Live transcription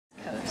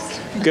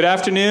Good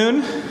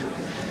afternoon.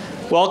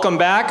 Welcome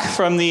back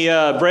from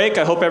the break.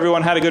 I hope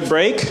everyone had a good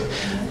break.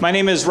 My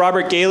name is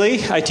Robert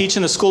Gailey. I teach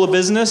in the School of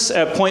Business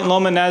at Point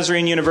Loma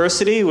Nazarene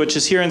University, which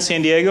is here in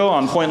San Diego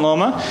on Point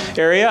Loma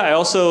area. I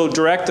also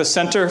direct the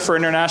Center for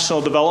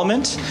International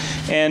Development,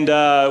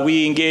 and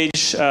we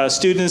engage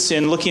students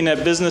in looking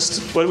at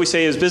business, what we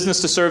say is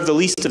business to serve the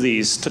least of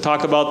these, to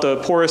talk about the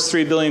poorest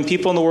 3 billion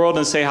people in the world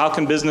and say how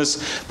can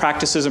business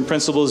practices and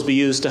principles be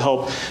used to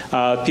help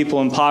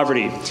people in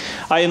poverty.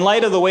 In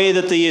light of the way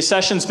that the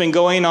session's been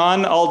going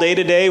on all day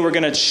today, we're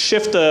going to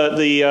shift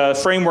the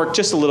framework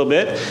just a little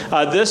bit.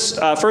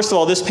 First of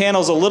all, this panel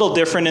is a little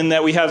different in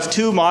that we have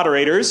two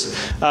moderators.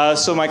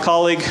 So my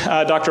colleague,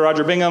 Dr.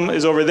 Roger Bingham,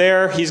 is over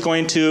there. He's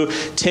going to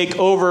take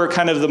over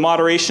kind of the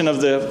moderation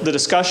of the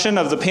discussion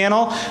of the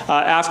panel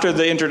after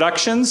the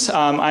introductions.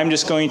 I'm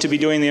just going to be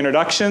doing the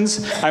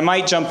introductions. I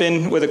might jump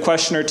in with a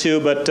question or two,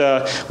 but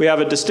we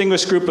have a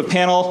distinguished group of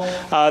panel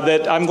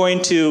that I'm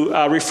going to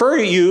refer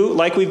you,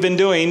 like we've been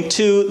doing,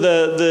 to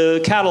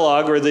the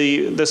catalog or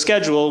the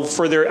schedule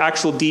for their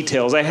actual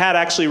details. I had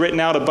actually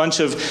written out a bunch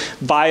of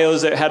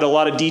bios that had a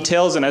lot of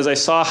details, and as I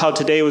saw how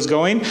today was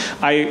going,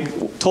 I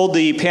told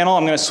the panel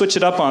I'm going to switch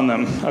it up on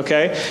them,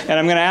 okay? And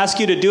I'm going to ask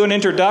you to do an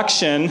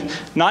introduction,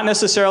 not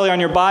necessarily on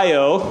your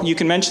bio. You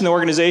can mention the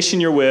organization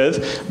you're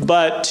with,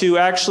 but to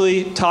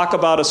actually talk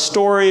about a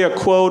story, a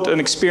quote, an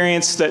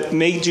experience that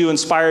made you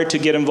inspired to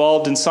get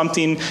involved in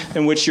something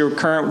in which your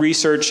current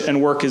research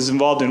and work is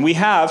involved in. We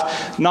have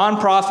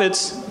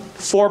nonprofits,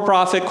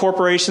 for-profit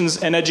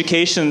corporations and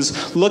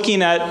educations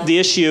looking at the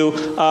issue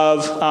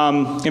of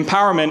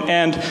empowerment,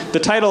 and the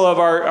title of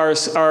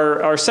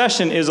our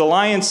session is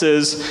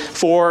Alliances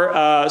for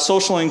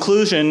Social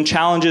Inclusion,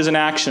 Challenges and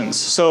Actions.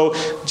 So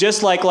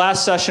just like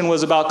last session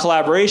was about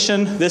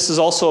collaboration, this is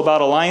also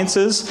about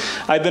alliances.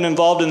 I've been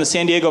involved in the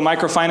San Diego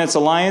Microfinance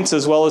Alliance,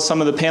 as well as some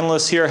of the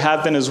panelists here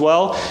have been as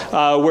well,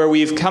 where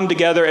we've come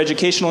together,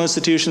 educational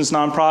institutions,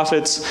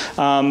 nonprofits,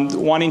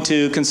 wanting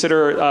to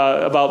consider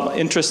about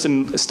interest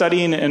in studying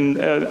and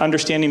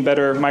understanding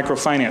better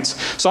microfinance.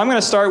 So I'm going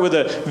to start with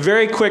a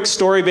very quick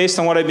story based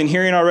on what I've been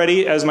hearing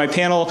already, as my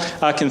panel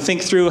can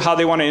think through how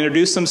they want to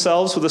introduce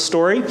themselves with a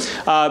story.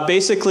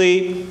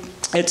 Basically,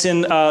 it's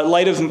in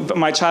light of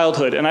my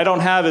childhood, and I don't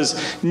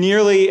have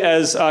nearly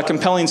as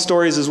compelling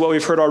stories as what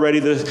we've heard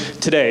already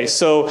today.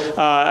 So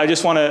I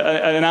just want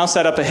to announce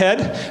that up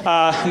ahead.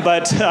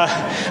 But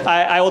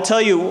I will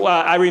tell you,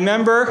 I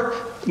remember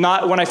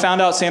not when I found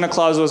out Santa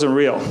Claus wasn't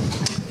real.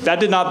 That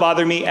did not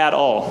bother me at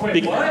all.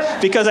 Wait,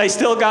 what? Because I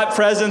still got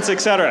presents,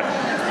 etc.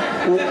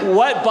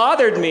 What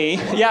bothered me,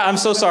 yeah, I'm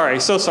so sorry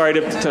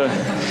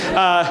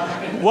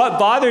what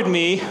bothered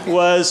me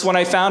was when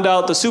I found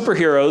out the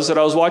superheroes that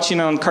I was watching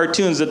on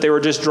cartoons, that they were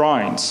just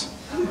drawings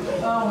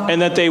and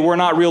that they were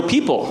not real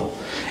people.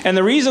 And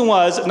the reason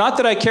was, not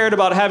that I cared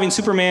about having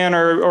Superman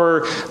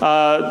or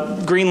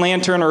Green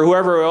Lantern or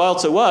whoever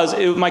else it was,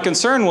 my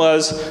concern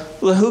was,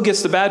 well, who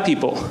gets the bad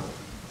people?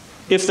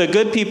 If the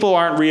good people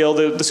aren't real,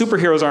 the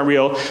superheroes aren't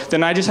real,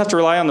 then I just have to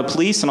rely on the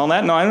police and all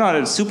that? No, I'm not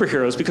into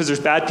superheroes because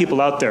there's bad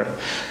people out there.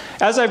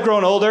 As I've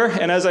grown older,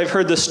 and as I've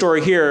heard this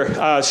story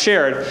here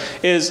shared,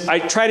 is I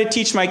try to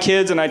teach my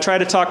kids and I try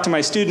to talk to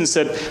my students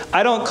that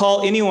I don't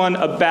call anyone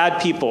a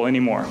bad people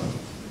anymore.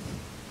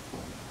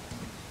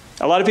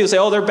 A lot of people say,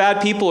 oh, they're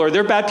bad people, or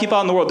they're bad people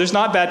out in the world. There's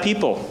not bad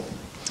people.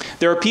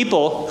 There are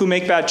people who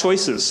make bad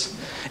choices.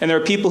 And there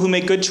are people who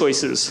make good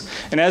choices.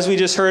 And as we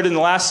just heard in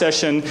the last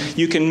session,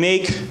 you can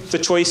make the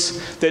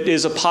choice that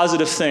is a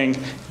positive thing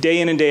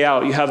day in and day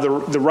out. You have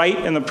the right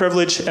and the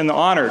privilege and the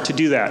honor to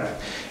do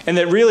that. And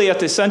that really at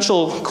the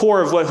essential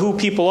core of who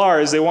people are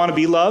is they want to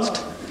be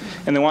loved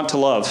and they want to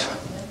love.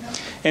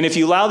 And if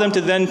you allow them to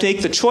then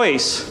make the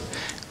choice,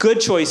 good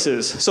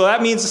choices. So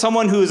that means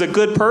someone who is a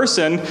good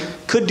person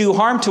could do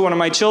harm to one of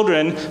my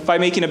children by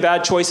making a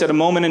bad choice at a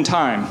moment in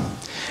time.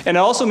 And it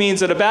also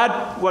means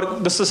that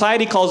what the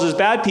society calls as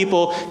bad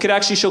people could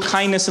actually show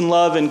kindness and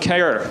love and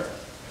care.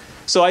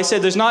 So I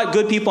said there's not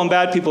good people and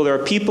bad people. There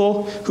are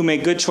people who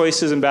make good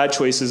choices and bad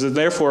choices, and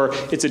therefore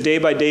it's a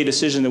day-by-day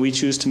decision that we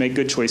choose to make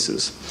good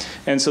choices.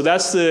 And so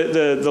that's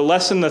the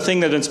lesson, the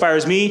thing that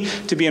inspires me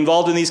to be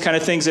involved in these kind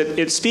of things.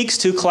 It speaks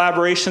to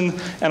collaboration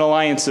and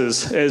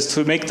alliances, is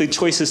to make the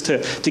choices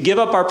to give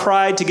up our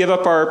pride, to give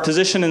up our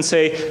position and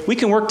say, we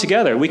can work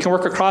together. We can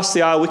work across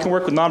the aisle. We can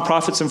work with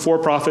nonprofits and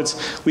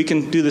for-profits. We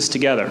can do this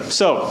together.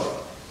 So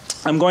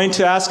I'm going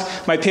to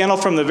ask my panel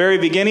from the very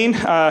beginning,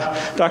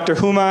 Dr.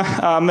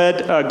 Huma Ahmed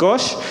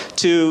Ghosh,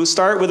 to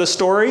start with a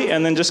story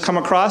and then just come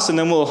across, and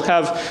then we'll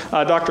have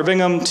Dr.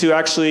 Bingham to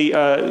actually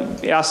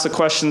ask the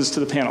questions to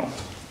the panel.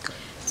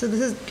 So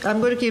I'm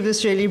going to keep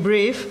this really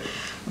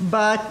brief.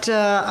 But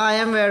I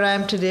am where I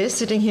am today,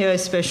 sitting here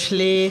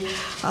especially.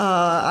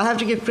 I have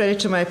to give credit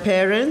to my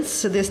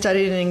parents. They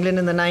studied in England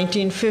in the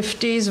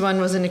 1950s.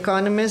 One was an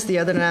economist, the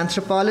other an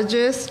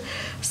anthropologist,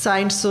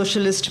 signed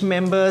socialist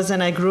members,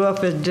 and I grew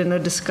up with dinner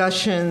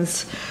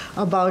discussions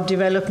about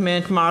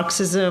development,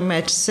 Marxism,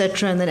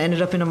 etc., and then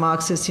ended up in a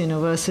Marxist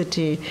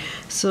university.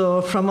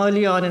 So from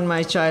early on in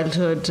my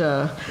childhood,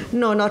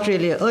 no, not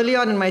really. Early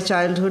on in my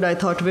childhood, I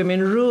thought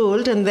women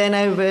ruled, and then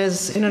I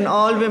was in an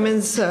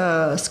all-women's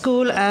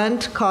school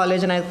and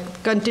college, and I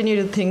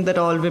continued to think that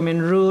all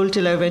women rule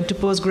till I went to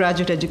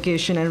postgraduate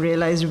education and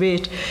realized,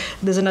 wait,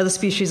 there's another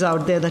species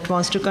out there that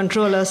wants to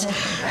control us.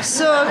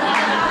 So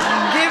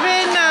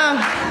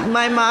given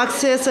my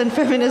Marxist and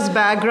feminist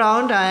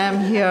background, I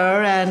am here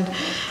and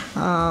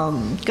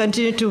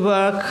continue to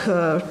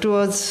work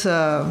towards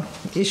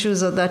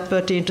issues that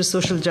pertain to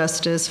social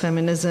justice,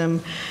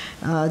 feminism,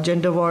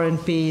 gender war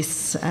and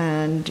peace,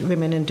 and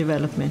women in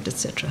development,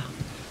 etc.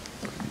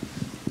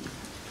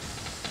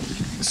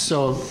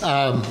 So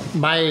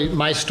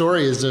my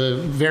story is a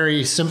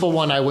very simple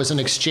one. I was an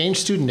exchange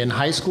student in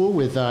high school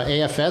with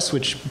AFS,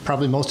 which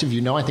probably most of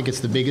you know. I think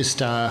it's the biggest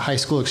high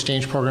school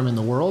exchange program in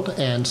the world.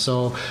 And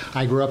so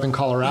I grew up in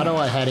Colorado.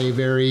 I had a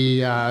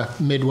very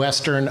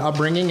Midwestern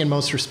upbringing in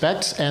most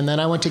respects. And then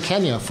I went to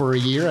Kenya for a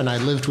year, and I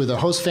lived with a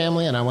host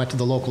family, and I went to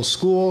the local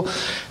school.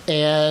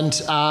 And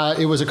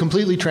it was a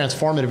completely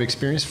transformative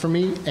experience for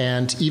me.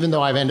 And even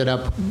though I've ended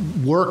up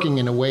working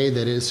in a way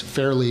that is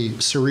fairly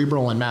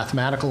cerebral and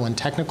mathematical and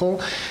technical,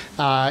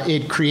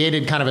 it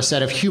created kind of a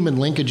set of human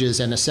linkages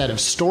and a set of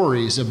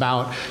stories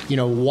about,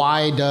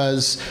 why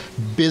does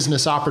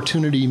business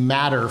opportunity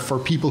matter for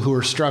people who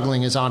are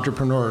struggling as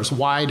entrepreneurs?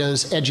 Why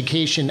does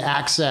education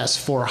access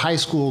for high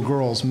school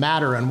girls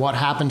matter, and what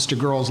happens to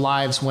girls'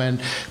 lives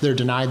when they're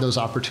denied those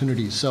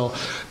opportunities? So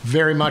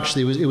very much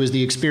it was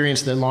the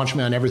experience that launched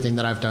me on everything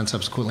that I've done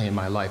subsequently in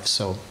my life.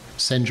 So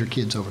send your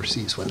kids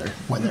overseas when they're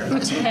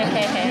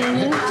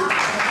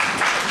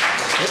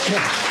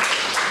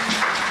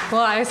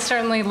Well, I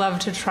certainly love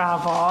to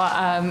travel,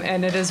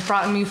 and it has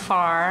brought me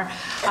far.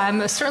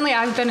 Certainly,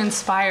 I've been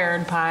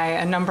inspired by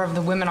a number of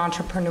the women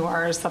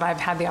entrepreneurs that I've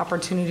had the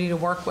opportunity to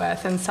work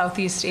with in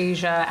Southeast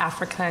Asia,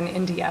 Africa, and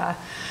India.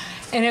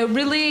 And it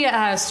really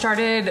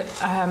started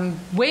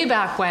way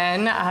back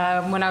when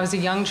I was a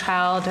young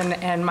child,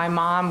 and my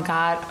mom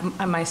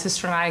got my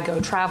sister and I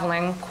go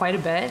traveling quite a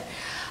bit.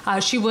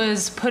 She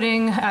was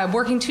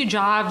working 2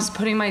 jobs,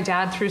 putting my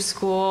dad through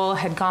school,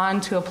 had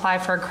gone to apply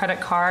for a credit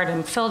card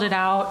and filled it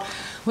out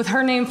with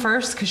her name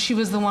first because she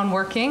was the one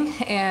working,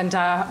 and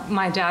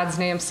my dad's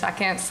name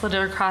second, slid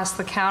it across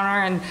the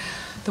counter, and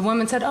the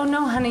woman said, "Oh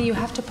no, honey, you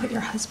have to put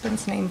your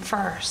husband's name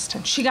first."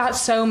 And she got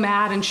so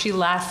mad and she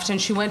left, and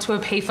she went to a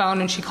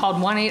payphone and she called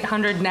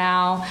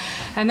 1-800-NOW.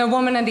 And the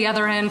woman at the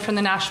other end from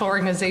the National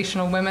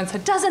Organization of Women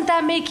said, "Doesn't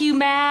that make you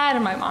mad?"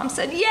 And my mom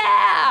said,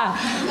 "Yeah,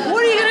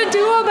 what are you gonna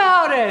do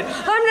about it?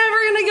 I'm never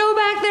gonna go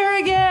back there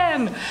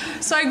again."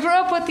 So I grew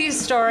up with these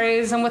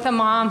stories and with a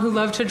mom who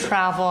loved to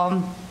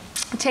travel,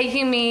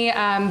 taking me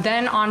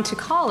then on to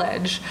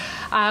college,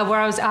 where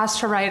I was asked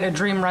to write a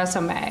dream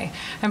resume.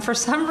 And for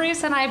some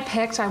reason I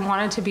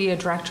wanted to be a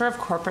director of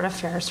corporate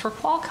affairs for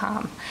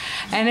Qualcomm.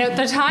 And at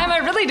the time I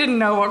really didn't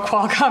know what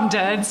Qualcomm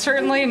did,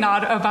 certainly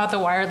not about the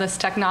wireless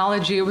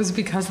technology. It was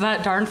because of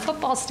that darn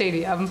football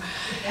stadium.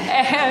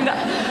 And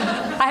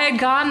I had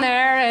gone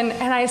there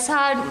and I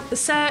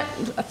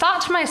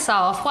thought to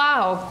myself,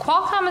 wow,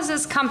 Qualcomm is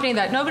this company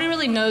that nobody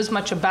really knows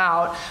much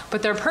about,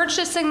 but they're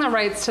purchasing the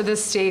rights to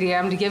this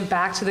stadium to give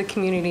back to the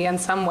community in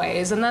some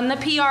ways. And then the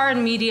PR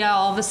and media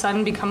all of a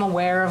sudden become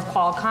aware of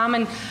Qualcomm,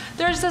 and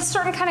there's this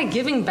certain kind of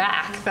giving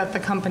back that the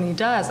company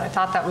does. I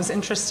thought that was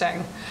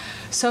interesting.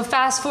 So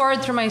fast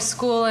forward through my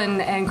school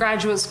and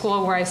graduate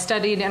school, where I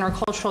studied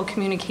intercultural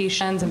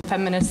communications and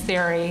feminist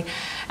theory,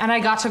 and I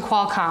got to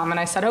Qualcomm and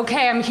I said,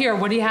 okay, I'm here,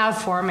 what do you have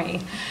for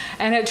me?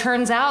 And it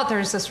turns out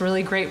there's this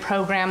really great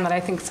program that I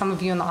think some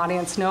of you in the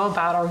audience know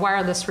about, our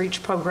Wireless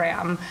Reach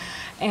program.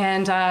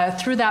 And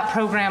through that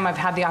program, I've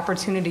had the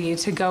opportunity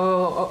to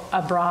go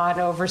abroad,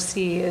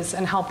 overseas,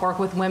 and help work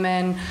with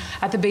women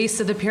at the base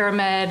of the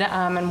pyramid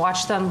and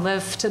watch them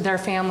lift their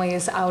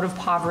families out of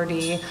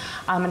poverty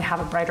and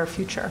have a brighter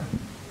future.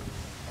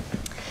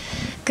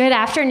 Good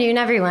afternoon,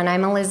 everyone.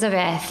 I'm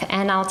Elizabeth,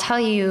 and I'll tell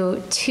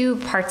you 2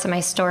 parts of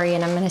my story,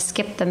 and I'm going to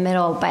skip the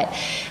middle. But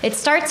it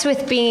starts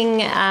with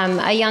being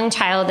a young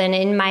child, and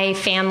in my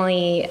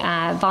family,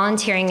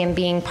 volunteering and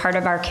being part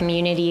of our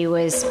community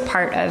was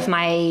part of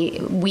my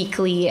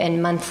weekly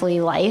and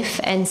monthly life.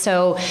 And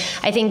so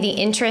I think the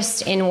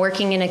interest in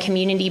working in a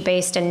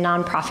community-based and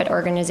nonprofit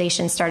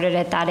organization started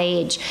at that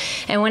age.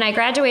 And when I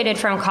graduated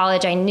from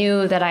college, I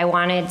knew that I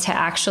wanted to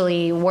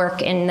actually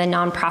work in the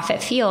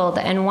nonprofit field.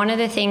 And one of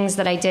the things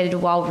that I did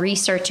while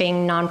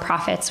researching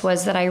nonprofits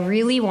was that I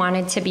really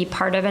wanted to be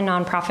part of a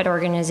nonprofit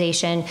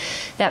organization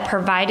that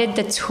provided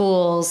the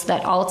tools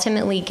that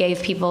ultimately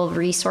gave people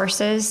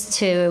resources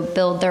to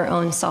build their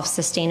own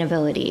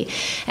self-sustainability.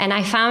 And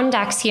I found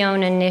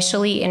Acción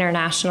initially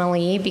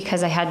internationally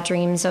because I had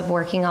dreams of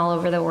working all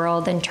over the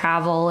world and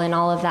travel and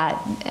all of that.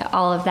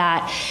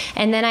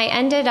 And then I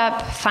ended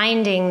up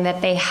finding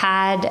that they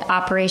had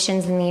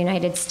operations in the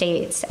United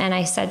States. And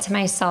I said to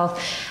myself,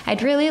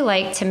 I'd really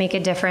like to make a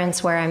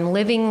difference where I'm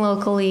living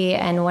locally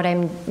and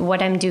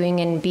what I'm doing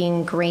and being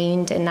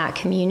ingrained in that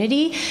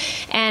community.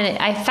 And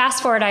I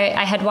fast forward,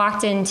 I had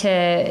walked into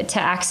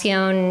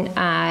Acción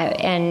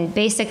and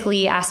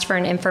basically asked for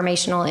an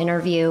informational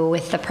interview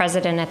with the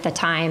president at the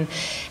time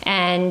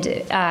and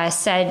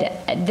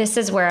said, this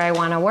is where I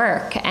want to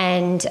work.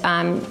 And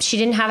she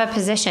didn't have a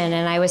position,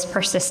 and I was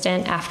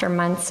persistent after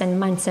months and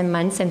months and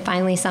months, and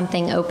finally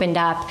something opened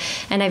up.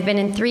 And I've been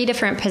in 3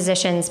 different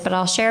positions, but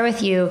I'll share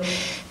with you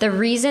the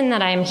reason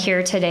that I'm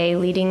here today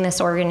leading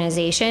this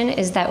organization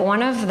is that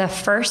one of the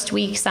first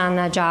weeks on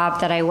the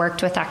job that I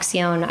worked with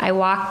Acción, I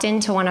walked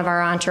into one of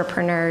our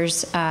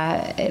entrepreneurs'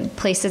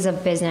 places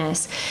of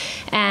business,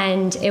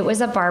 and it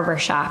was a barber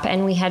shop,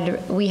 and we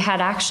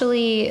had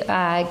actually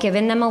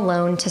given them a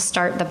loan to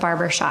start the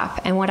barber shop.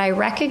 And what I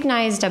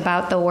recognized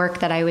about the work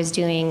that I was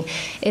doing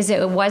is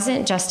it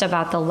wasn't just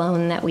about the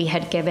loan that we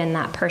had given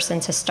that person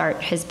to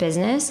start his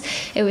business.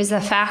 It was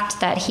the fact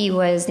that he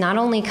was not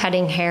only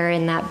cutting hair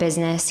in that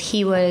business,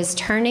 he was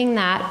turning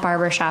that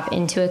barbershop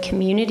into a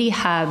community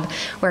hub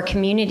where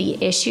community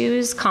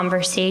issues,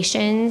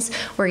 conversations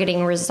were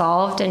getting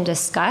resolved and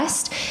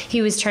discussed.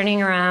 He was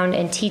turning around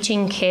and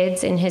teaching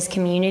kids in his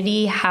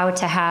community how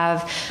to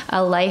have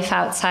a life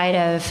outside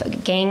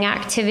of gang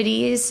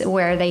activities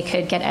where they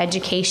could get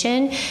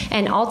education.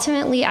 And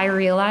ultimately, I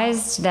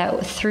realized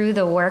that through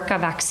the work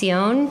of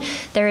Acción,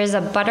 there is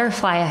a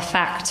butterfly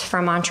effect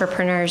from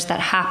entrepreneurs that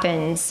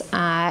happens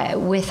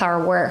with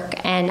our work.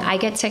 And I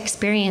get to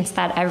experience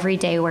that every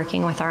day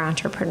working with our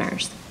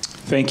entrepreneurs.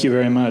 Thank you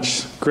very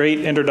much.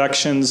 Great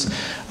introductions.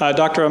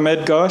 Dr. Ahmed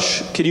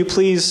Ghosh, could you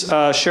please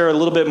share a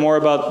little bit more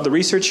about the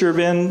research you've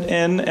been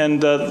in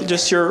and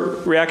just your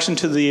reaction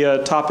to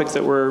the topic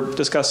that we're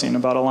discussing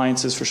about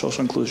alliances for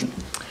social inclusion?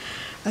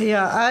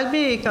 Yeah, I'll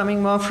be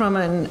coming more from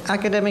an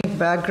academic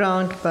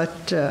background,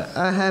 but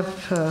I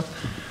have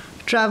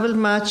traveled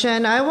much,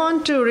 and I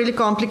want to really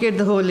complicate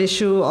the whole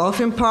issue of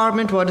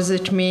empowerment. What does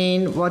it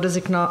mean?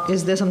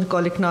 Is there something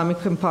called economic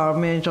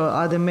empowerment, or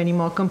are there many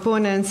more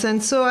components?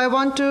 And so I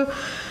want to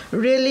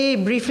really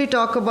briefly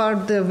talk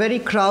about the very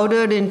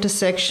crowded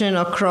intersection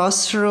or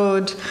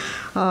crossroad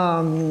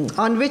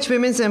on which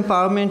women's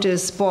empowerment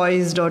is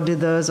poised or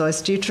dithers or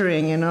is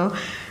teetering,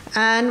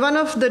 And one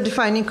of the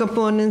defining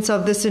components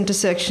of this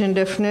intersection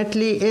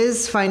definitely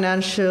is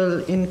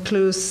financial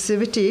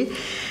inclusivity.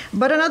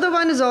 But another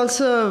one is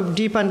also a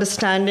deep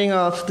understanding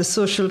of the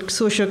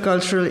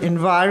socio-cultural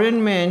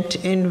environment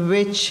in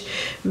which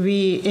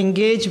we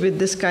engage with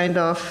this kind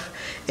of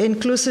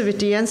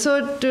inclusivity. And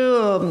so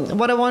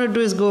what I want to do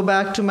is go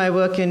back to my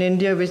work in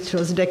India, which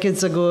was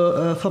decades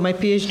ago for my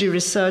PhD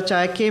research.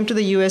 I came to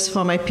the US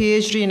for my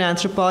PhD in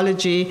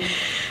anthropology,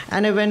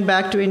 and I went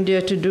back to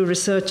India to do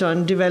research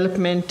on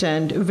development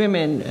and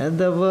women.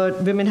 The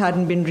word women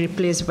hadn't been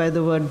replaced by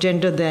the word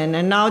gender then,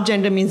 and now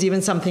gender means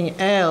even something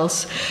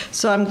else.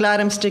 So I'm glad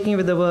I'm sticking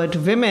with the word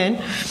women.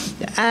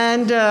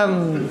 And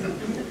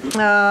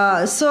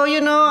I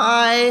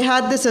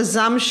had this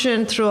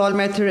assumption through all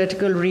my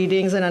theoretical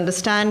readings and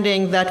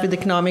understanding that with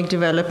economic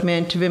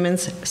development,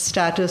 women's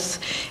status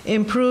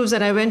improves.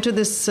 And I went to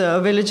this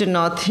village in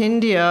North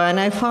India, and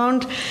I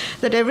found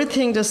that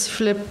everything just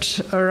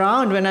flipped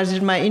around. When I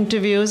did my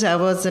interviews,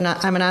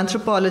 I'm an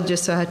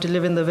anthropologist, so I had to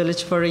live in the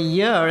village for a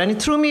year. And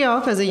it threw me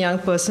off as a young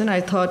person.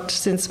 I thought,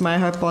 since my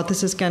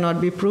hypothesis cannot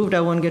be proved,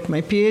 I won't get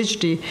my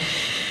PhD.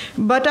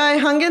 But I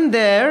hung in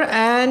there,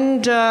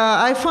 and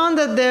I found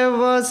that there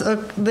was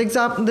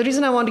the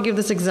reason I want to give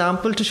this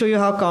example to show you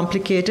how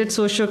complicated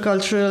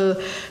sociocultural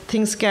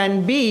things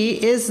can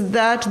be is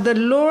that the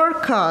lower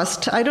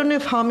caste, I don't know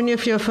how many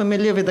of you are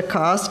familiar with the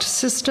caste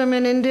system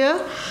in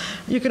India.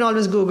 You can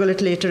always Google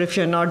it later if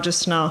you're not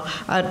just now.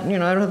 I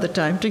don't have the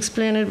time to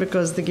explain it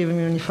because they're giving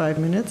me only 5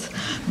 minutes.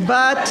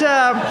 But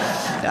I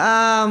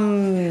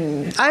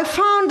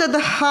found that the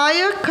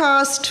higher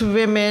caste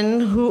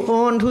women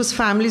whose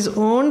families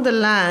owned the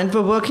land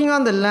were working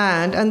on the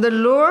land, and the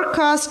lower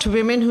caste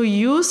women who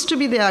used to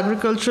be the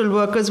agricultural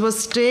workers were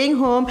staying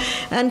home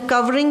and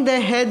covering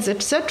their heads,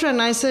 etc.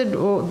 And I said,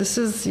 oh, this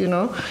is,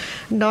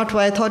 not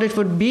what I thought it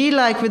would be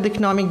like with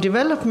economic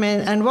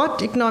development. And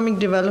what economic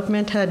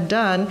development had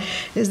done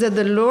is that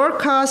the lower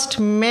caste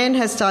men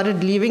had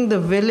started leaving the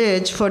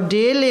village for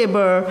day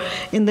labor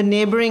in the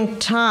neighboring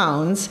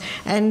towns.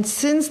 And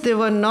since they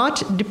were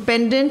not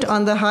dependent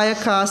on the higher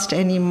caste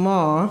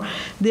anymore,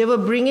 they were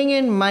bringing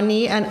in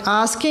money and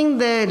asking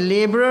their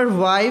laborer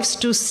wives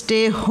to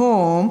stay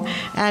home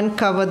and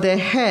cover their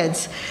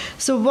heads.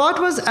 So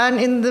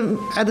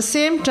at the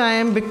same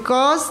time,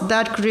 because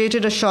that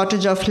created a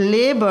shortage of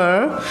labor,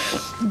 here,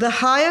 the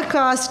higher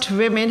caste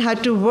women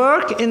had to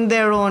work in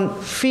their own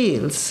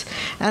fields,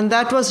 and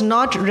that was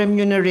not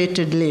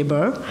remunerated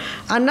labor.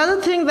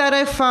 Another thing that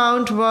I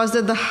found was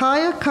that the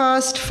higher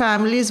caste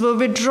families were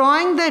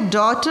withdrawing their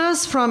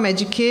daughters from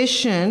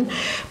education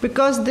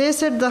because they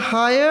said the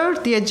higher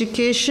the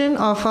education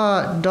of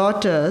our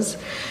daughters,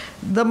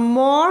 the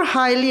more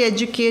highly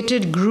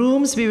educated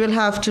grooms we will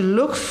have to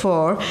look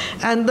for,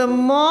 and the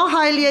more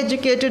highly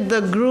educated the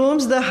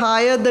grooms, the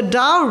higher the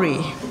dowry.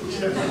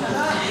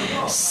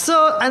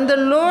 So, and the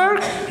lower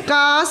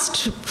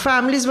caste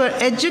families were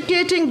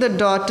educating the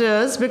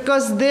daughters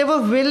because they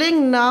were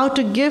willing now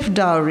to give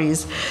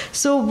dowries.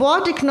 So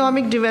what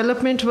economic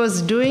development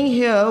was doing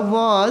here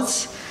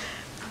was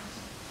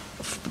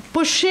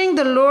pushing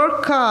the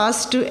lower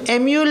caste to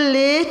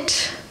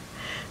emulate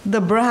the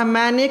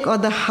Brahmanic or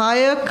the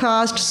higher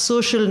caste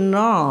social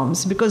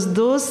norms, because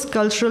those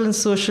cultural and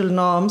social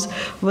norms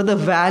were the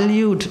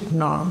valued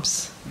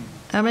norms.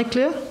 Am I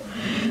clear?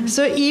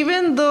 So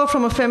even though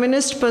from a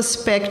feminist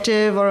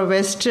perspective or a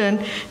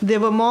Western, they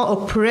were more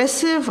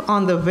oppressive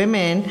on the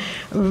women,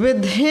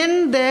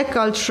 within their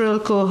cultural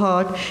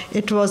cohort,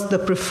 it was the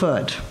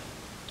preferred.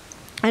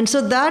 And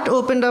so that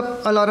opened up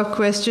a lot of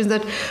questions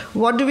that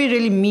what do we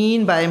really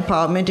mean by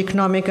empowerment,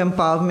 economic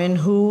empowerment,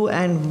 who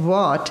and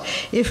what,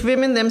 if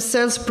women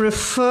themselves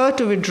prefer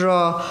to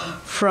withdraw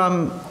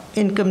from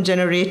income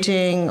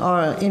generating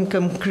or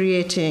income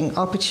creating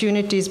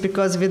opportunities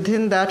because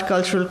within that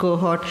cultural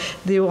cohort,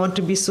 they want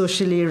to be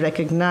socially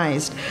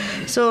recognized.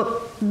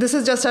 So this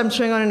is just, I'm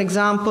showing on an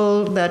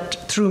example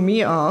that threw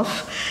me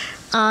off.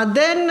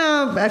 Then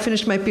I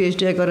finished my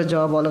PhD, I got a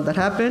job, all of that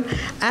happened.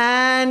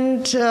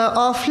 And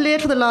of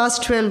late, for the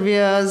last 12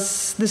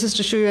 years, this is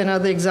to show you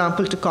another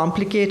example to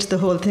complicate the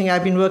whole thing.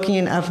 I've been working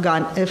in I'll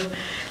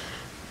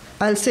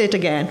say it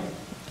again.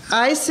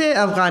 I say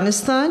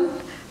Afghanistan,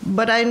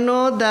 but I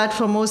know that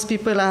for most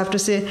people I have to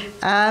say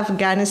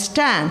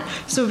Afghanistan.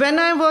 So when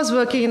I was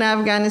working in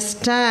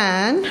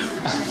Afghanistan,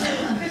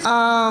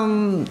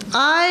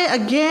 I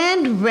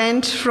again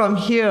went from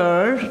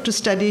here to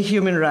study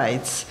human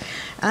rights.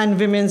 And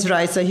women's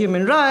rights are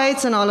human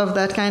rights and all of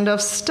that kind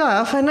of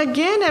stuff. And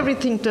again,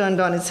 everything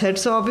turned on its head.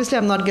 So obviously,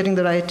 I'm not getting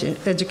the right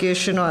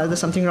education or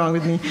there's something wrong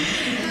with me.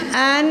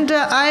 And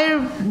I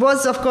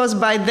was, of course,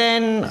 by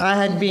then, I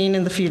had been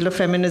in the field of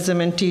feminism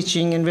and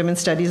teaching and women's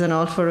studies and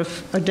all for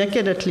a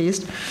decade at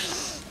least.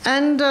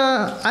 And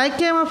I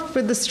came up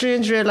with this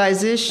strange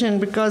realization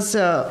because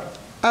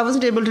I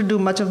wasn't able to do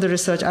much of the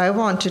research I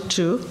wanted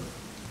to.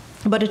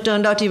 But it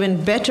turned out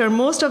even better.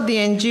 Most of the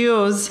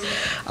NGOs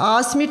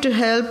asked me to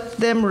help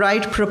them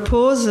write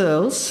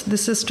proposals.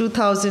 This is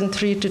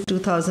 2003 to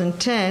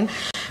 2010,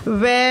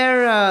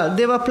 where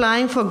they were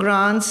applying for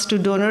grants to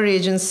donor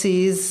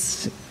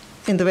agencies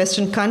in the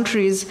Western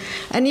countries.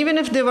 And even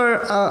if they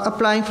were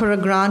applying for a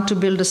grant to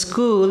build a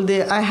school,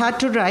 I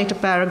had to write a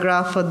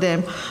paragraph for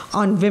them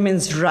on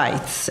women's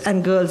rights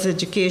and girls'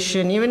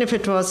 education, even if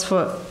it was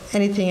for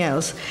anything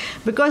else.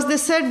 Because they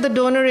said the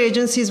donor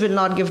agencies will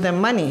not give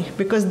them money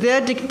because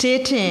they're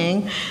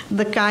dictating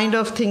the kind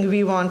of thing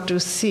we want to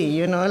see.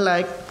 You know,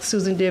 like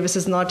Susan Davis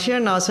is not here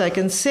now, so I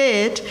can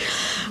say it.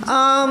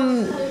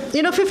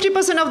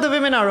 50% of the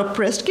women are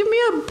oppressed. Give me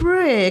a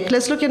break.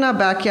 Let's look in our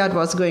backyard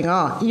what's going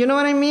on. You know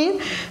what I mean?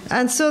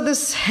 And so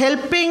this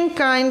helping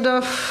kind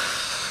of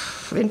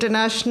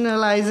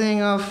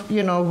internationalizing of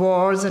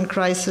wars and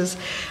crisis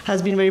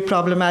has been very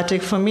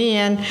problematic for me.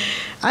 And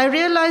I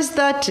realized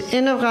that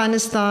in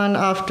Afghanistan,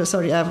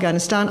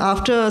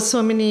 after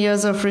so many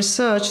years of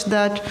research,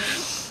 that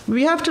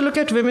we have to look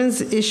at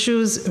women's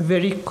issues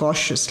very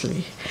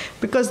cautiously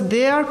because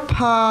they are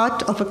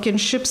part of a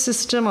kinship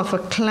system, of a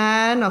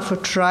clan, of a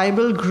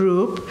tribal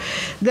group.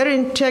 They're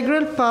an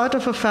integral part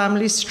of a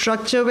family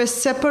structure where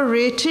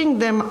separating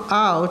them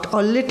out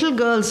or little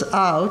girls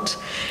out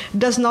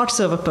does not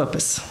serve a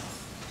purpose.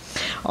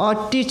 Or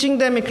teaching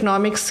them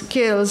economic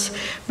skills,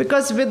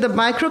 because with the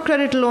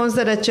microcredit loans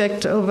that I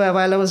checked over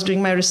while I was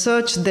doing my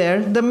research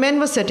there, the men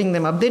were setting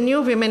them up. They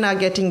knew women are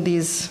getting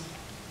these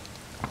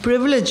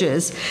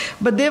privileges,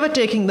 but they were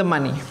taking the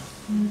money.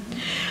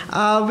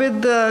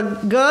 With the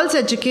girls'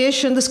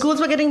 education, the schools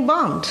were getting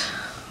bombed.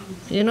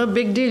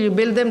 Big deal. You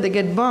build them, they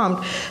get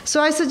bombed.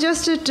 So I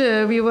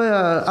suggested, we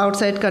were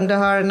outside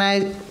Kandahar, and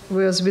I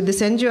was with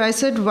this NGO. I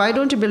said, why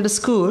don't you build a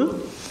school?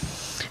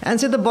 And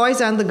so the boys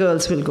and the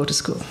girls will go to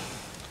school.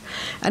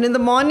 And in the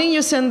morning,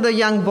 you send the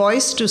young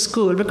boys to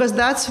school because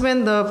that's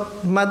when the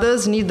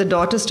mothers need the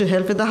daughters to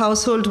help with the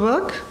household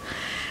work.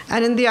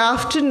 And in the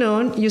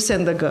afternoon, you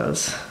send the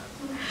girls.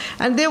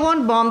 And they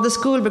won't bomb the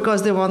school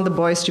because they want the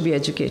boys to be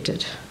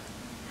educated.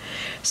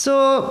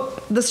 So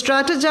the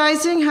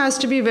strategizing has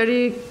to be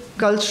very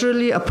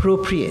culturally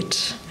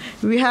appropriate.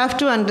 We have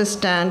to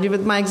understand,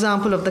 with my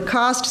example of the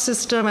caste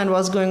system and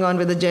what's going on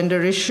with the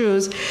gender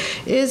issues,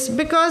 is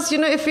because,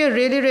 if we are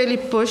really, really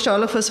pushed,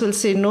 all of us will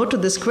say no to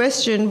this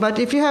question, but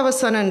if you have a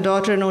son and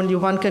daughter and only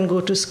one can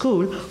go to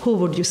school, who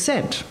would you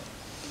send?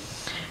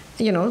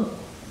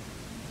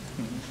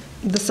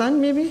 the son,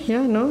 maybe?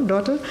 Yeah, no,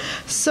 daughter.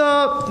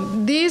 So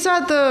these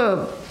are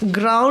the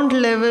ground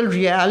level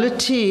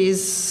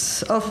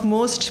realities of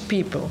most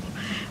people.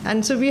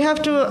 And so we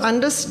have to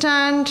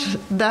understand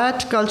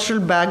that cultural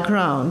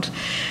background.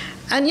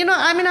 And,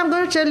 I'm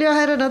going to tell you, I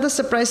had another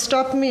surprise.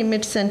 Stop me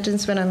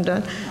mid-sentence when I'm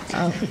done.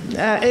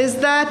 Is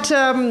that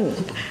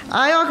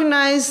I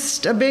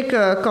organized a big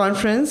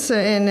conference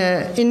in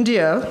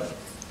India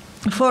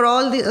for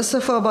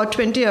about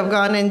 20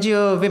 Afghan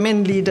NGO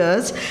women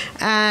leaders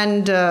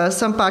and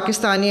some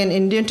Pakistani and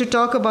Indian to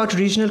talk about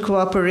regional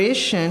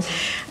cooperation.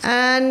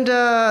 And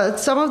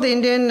some of the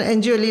Indian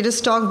NGO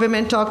leaders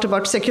women talked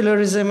about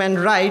secularism and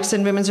rights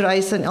and women's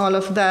rights and all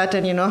of that,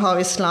 and how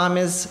Islam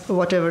is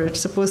whatever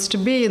it's supposed to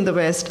be in the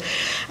West.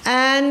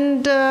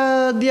 And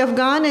the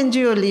Afghan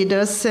NGO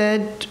leaders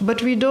said,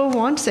 but we don't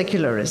want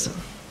secularism.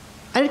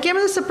 And it came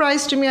as a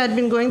surprise to me. I'd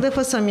been going there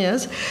for some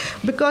years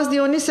because the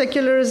only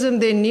secularism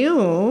they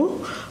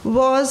knew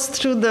was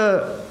through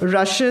the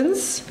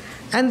Russians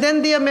and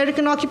then the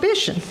American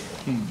occupation.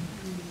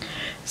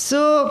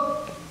 So,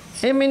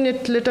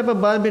 it lit up a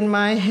bulb in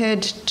my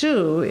head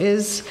too,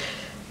 is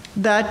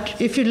that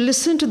if you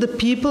listen to the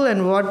people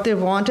and what they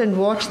want and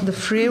what is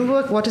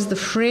the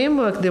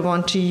framework they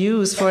want to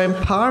use for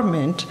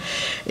empowerment,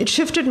 it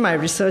shifted my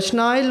research.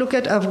 Now I look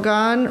at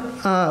Afghan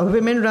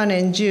women-run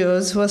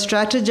NGOs who are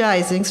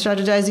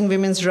strategizing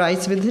women's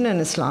rights within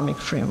an Islamic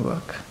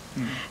framework.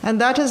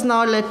 And that has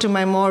now led to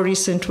my more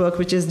recent work,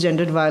 which is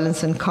gendered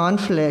violence and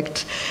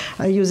conflict,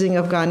 using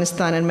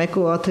Afghanistan, and my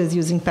co-author is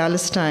using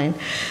Palestine,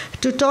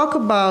 to talk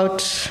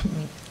about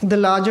the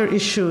larger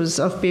issues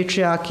of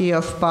patriarchy,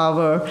 of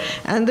power,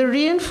 and the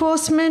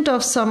reinforcement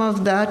of some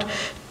of that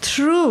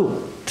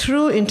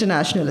through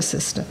international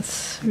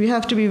assistance. We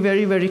have to be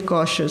very, very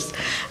cautious.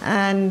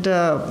 And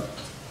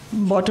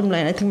bottom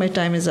line, I think my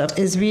time is up,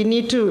 is we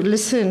need to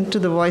listen to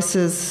the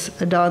voices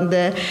down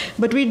there,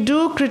 but we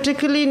do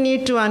critically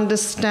need to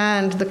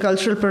understand the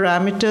cultural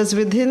parameters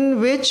within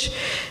which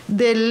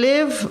they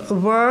live,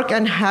 work,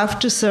 and have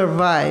to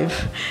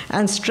survive,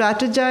 and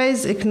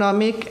strategize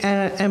economic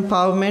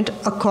empowerment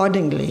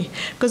accordingly.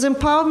 Because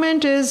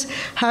empowerment is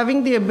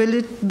having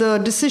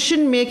the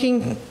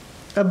decision-making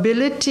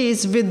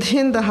abilities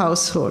within the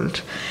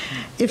household.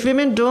 If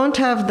women don't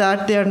have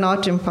that, they are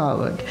not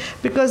empowered.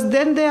 Because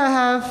then they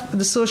have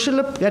the social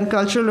and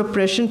cultural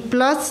oppression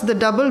plus the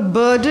double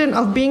burden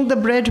of being the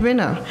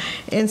breadwinner.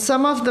 In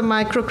some of the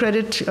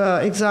microcredit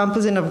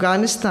examples in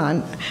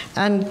Afghanistan,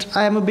 and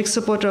I am a big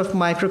supporter of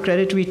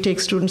microcredit, we take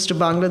students to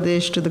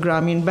Bangladesh, to the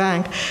Grameen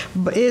Bank,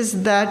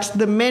 is that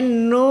the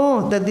men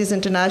know that these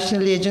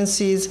international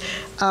agencies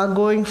are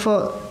going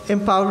for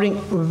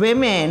empowering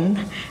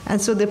women, and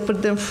so they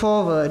put them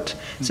forward.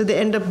 So they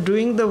end up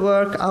doing the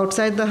work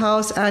outside the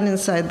house and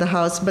inside the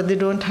house, but they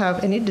don't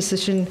have any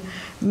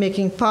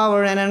decision-making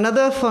power. And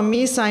another, for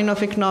me, sign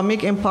of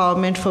economic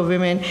empowerment for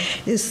women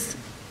is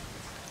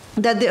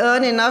that they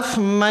earn enough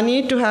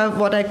money to have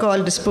what I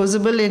call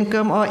disposable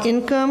income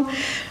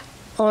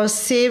or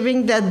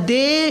saving that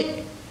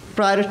they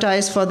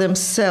prioritize for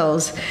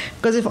themselves.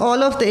 Because if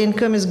all of the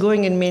income is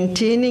going in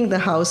maintaining the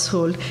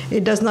household,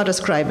 it does not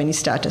ascribe any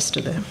status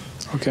to them.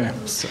 Okay.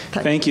 So,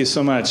 thank you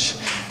so much.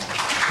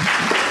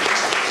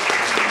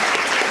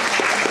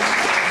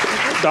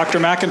 Dr.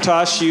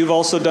 McIntosh, you've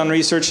also done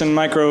research in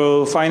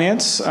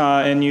microfinance,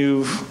 and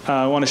you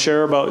want to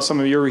share about some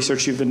of your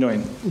research you've been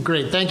doing.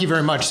 Great, thank you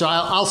very much. So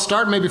I'll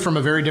start maybe from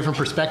a very different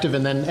perspective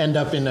and then end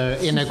up in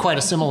a quite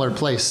a similar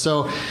place.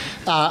 So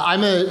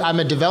I'm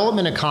a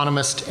development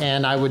economist,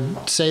 and I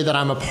would say that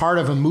I'm a part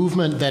of a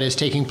movement that is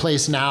taking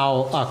place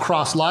now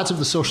across lots of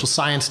the social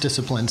science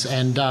disciplines,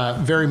 and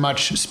very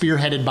much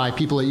spearheaded by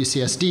people at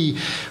UCSD,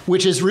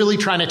 which is really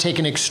trying to take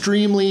an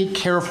extremely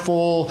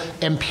careful,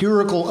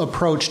 empirical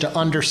approach to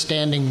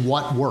understanding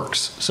what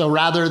works. So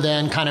rather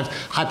than kind of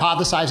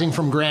hypothesizing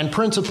from grand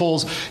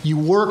principles, you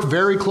work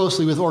very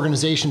closely with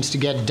organizations to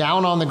get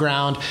down on the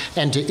ground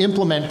and to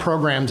implement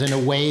programs in a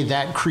way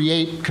that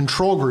create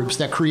control groups,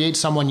 that create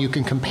someone you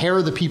can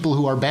compare the people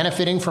who are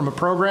benefiting from a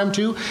program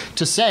to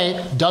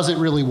say, does it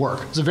really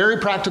work? It's a very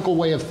practical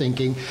way of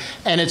thinking,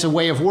 and it's a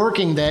way of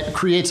working that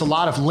creates a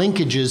lot of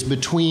linkages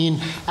between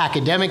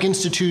academic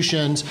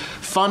institutions,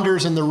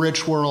 funders in the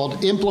rich world,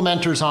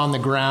 implementers on the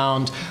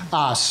ground,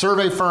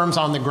 survey firms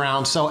on the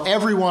ground. So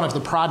every one of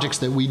the projects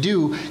that we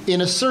do,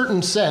 in a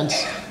certain sense,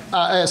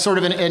 sort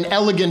of an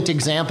elegant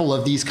example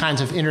of these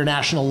kinds of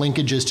international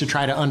linkages to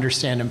try to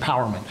understand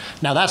empowerment.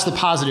 Now that's the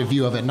positive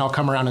view of it, and I'll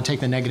come around and take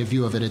the negative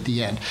view of it at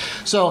the end.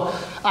 So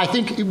I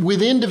think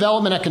within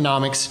development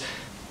economics,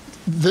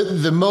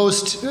 the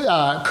most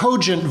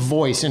cogent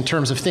voice in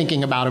terms of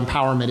thinking about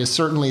empowerment is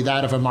certainly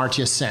that of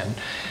Amartya Sen.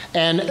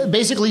 And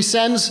basically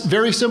Sen's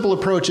very simple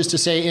approach is to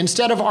say,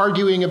 instead of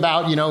arguing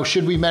about,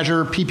 should we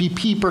measure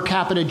PPP, per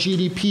capita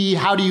GDP,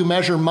 how do you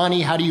measure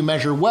money, how do you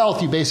measure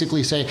wealth, you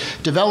basically say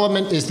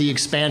development is the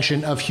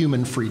expansion of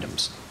human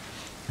freedoms.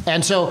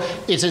 And so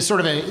it's a sort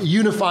of a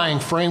unifying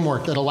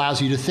framework that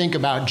allows you to think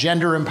about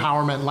gender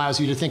empowerment, allows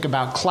you to think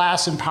about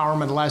class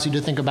empowerment, allows you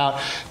to think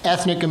about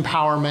ethnic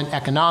empowerment,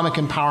 economic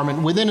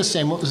empowerment within a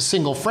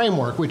single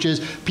framework, which is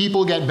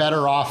people get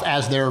better off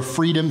as their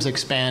freedoms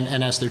expand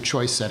and as their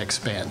choice set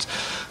expands.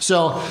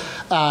 So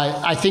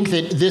I think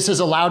that this has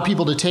allowed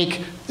people to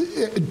take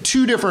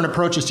two different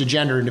approaches to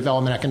gender and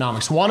development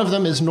economics. One of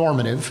them is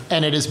normative,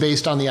 and it is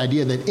based on the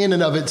idea that in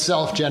and of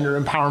itself, gender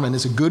empowerment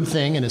is a good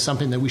thing and is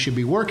something that we should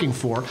be working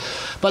for.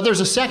 But there's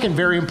a second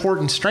very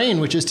important strain,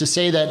 which is to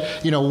say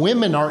that,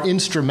 women are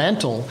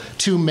instrumental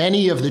to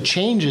many of the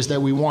changes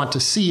that we want to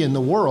see in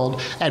the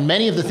world, and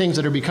many of the things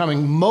that are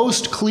becoming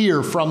most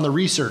clear from the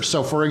research.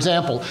 So, for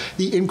example,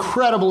 the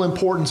incredible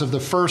importance of the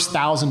first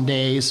 1,000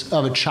 days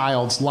of a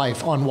child's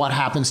life on what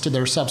happens to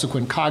their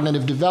subsequent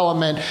cognitive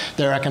development,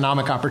 their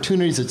economic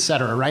opportunities, et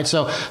cetera, right?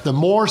 So the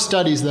more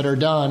studies that are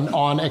done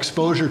on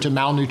exposure to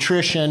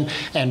malnutrition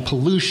and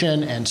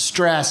pollution and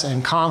stress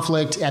and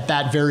conflict at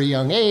that very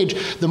young age,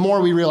 the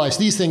more we realize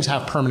these things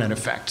have permanent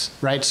effects,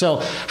 right? So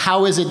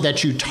how is it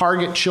that you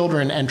target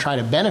children and try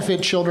to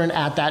benefit children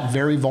at that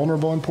very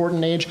vulnerable,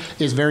 important age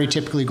is very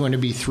typically going to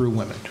be through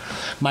women.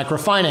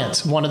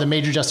 Microfinance, one of the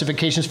major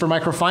justifications for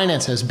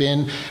microfinance has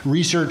been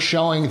research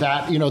showing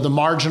that, the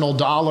marginal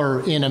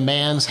dollar in a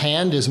man's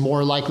hand is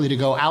more likely to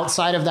go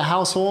outside of the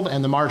household,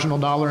 and the marginal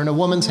dollar in a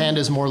woman's hand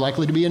is more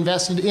likely to be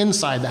invested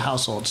inside the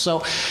household.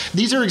 So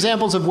these are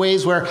examples of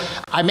ways where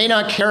I may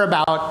not care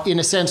about, in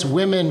a sense,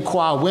 women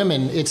qua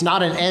women. It's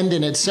not an end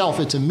in itself,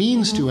 it's a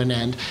means to an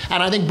end.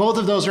 And I think both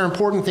of those are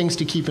important things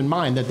to keep in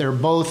mind, that they're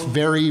both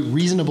very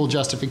reasonable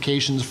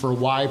justifications for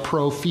why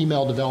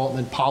pro-female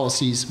development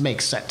policies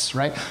make sense,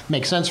 right?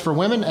 Makes sense for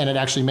women, and it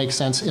actually makes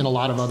sense in a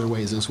lot of other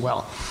ways as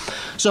well.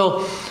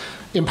 So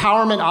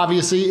empowerment,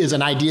 obviously, is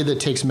an idea that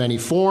takes many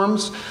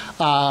forms.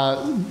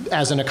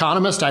 As an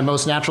economist, I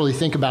most naturally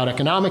think about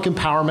economic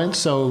empowerment.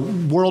 So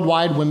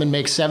worldwide, women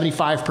make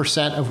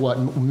 75% of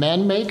what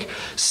men make.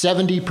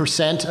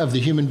 70% of the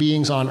human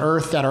beings on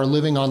Earth that are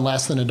living on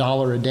less than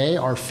 $1 a day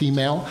are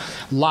female.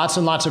 Lots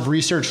and lots of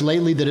research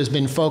lately that has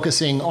been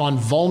focusing on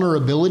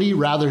vulnerability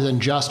rather than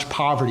just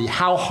poverty.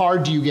 How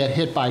hard do you get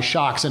hit by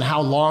shocks, and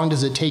how long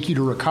does it take you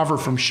to recover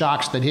from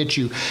shocks that hit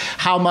you?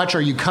 How much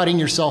are you cutting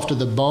yourself to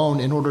the bone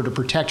in order to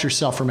protect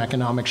yourself from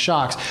economic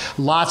shocks?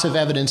 Lots of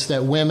evidence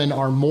that women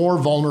are more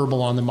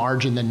vulnerable on the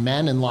margin than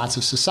men in lots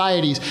of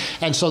societies.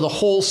 And so the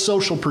whole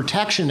social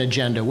protection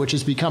agenda, which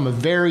has become a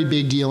very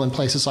big deal in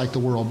places like the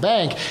World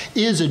Bank,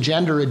 is a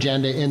gender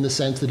agenda in the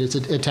sense that it's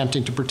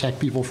attempting to protect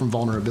people from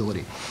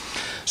vulnerability.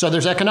 So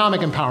there's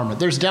economic empowerment.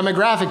 There's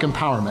demographic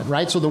empowerment,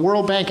 right? So the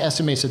World Bank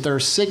estimates that there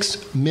are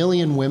 6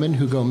 million women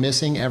who go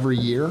missing every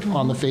year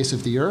on the face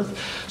of the earth.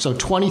 So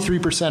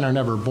 23% are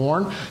never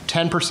born,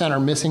 10% are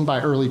missing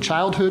by early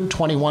childhood,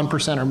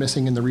 21% are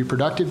missing in the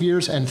reproductive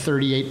years, and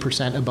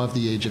 38% above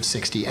the age of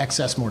 60.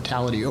 Excess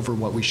mortality over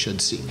what we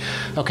should see.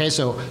 Okay,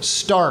 so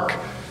stark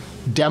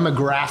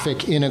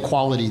demographic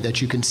inequality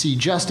that you can see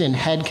just in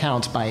head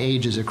counts by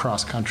ages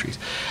across countries.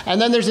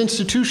 And then there's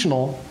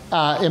institutional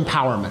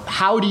empowerment.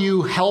 How do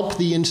you help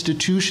the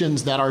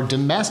institutions that are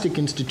domestic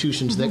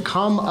institutions that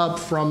come up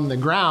from the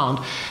ground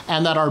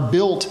and that are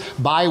built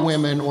by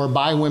women or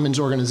by women's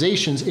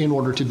organizations in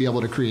order to be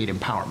able to create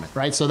empowerment,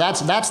 right? So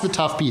that's the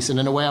tough piece, and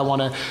in a way I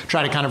want to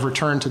try to kind of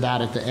return to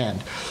that at the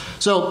end.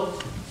 So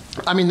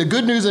I mean, the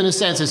good news in a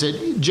sense is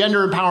that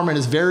gender empowerment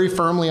is very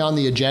firmly on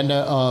the agenda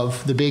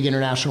of the big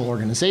international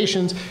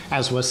organizations.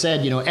 As was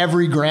said,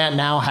 every grant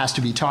now has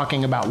to be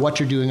talking about what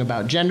you're doing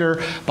about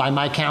gender. By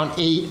my count,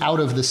 8 out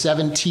of the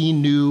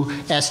 17 new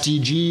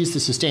SDGs, the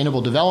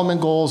Sustainable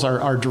Development Goals,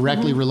 are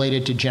directly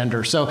related to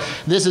gender. So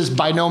this is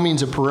by no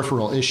means a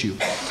peripheral issue.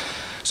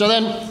 So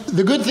then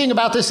the good thing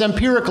about this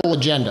empirical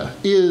agenda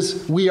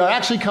is we are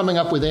actually coming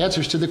up with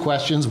answers to the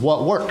questions,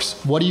 what works?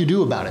 What do you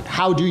do about it?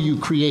 How do you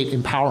create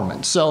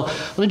empowerment? So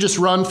let me just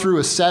run through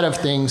a set of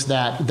things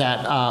that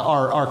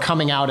are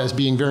coming out as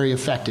being very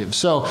effective.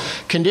 So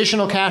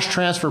conditional cash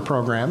transfer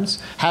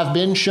programs have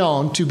been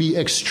shown to be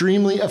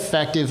extremely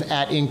effective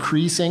at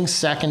increasing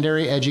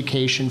secondary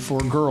education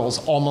for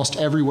girls almost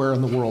everywhere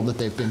in the world that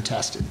they've been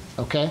tested,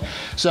 okay?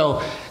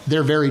 So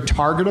they're very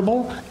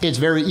targetable. It's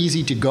very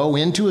easy to go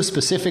into a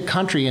specific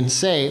country and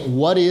say,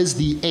 what is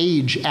the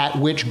age at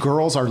which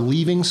girls are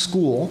leaving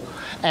school,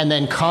 and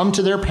then come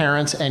to their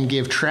parents and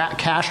give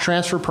cash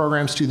transfer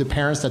programs to the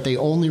parents that they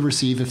only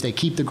receive if they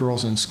keep the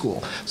girls in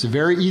school. It's a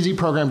very easy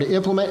program to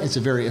implement. It's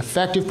a very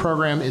effective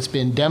program. It's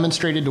been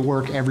demonstrated to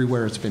work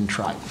everywhere it's been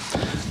tried.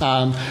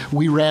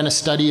 We ran a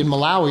study in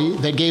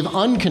Malawi that gave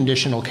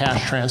unconditional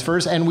cash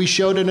transfers, and we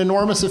showed an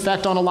enormous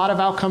effect on a lot of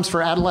outcomes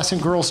for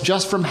adolescent girls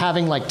just from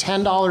having like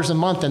 $10 a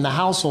month in the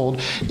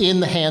household in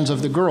the hands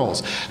of the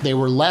girls. They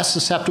were less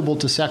susceptible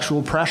to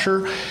sexual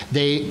pressure.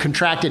 They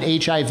contracted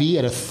HIV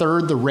at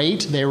 1/3 the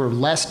rate. There were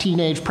less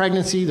teenage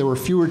pregnancy. There were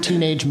fewer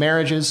teenage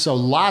marriages. So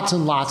lots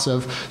and lots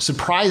of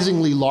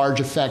surprisingly large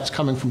effects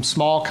coming from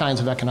small kinds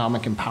of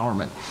economic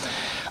empowerment.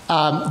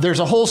 There's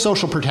a whole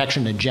social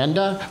protection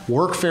agenda,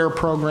 workfare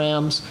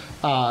programs,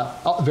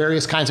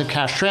 various kinds of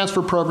cash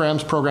transfer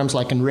programs, programs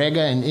like Inaugural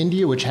in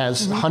India, which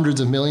has hundreds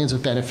of millions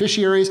of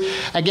beneficiaries.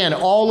 Again,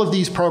 all of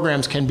these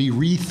programs can be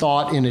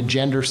rethought in a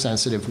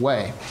gender-sensitive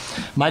way.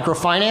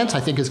 Microfinance, I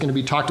think, is going to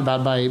be talked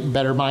about by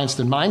better minds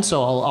than mine,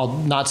 so I'll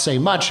not say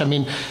much. I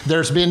mean,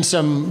 there's been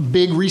some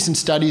big recent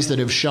studies that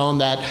have shown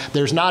that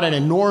there's not an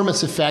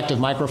enormous effect of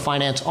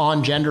microfinance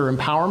on gender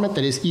empowerment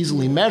that is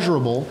easily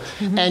measurable,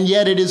 and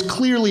yet it is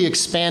clearly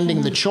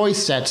expanding the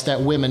choice sets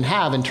that women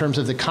have in terms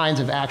of the kinds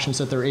of actions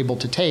that they're able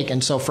to take.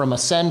 And so from a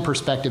SEN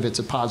perspective, it's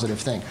a positive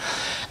thing.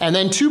 And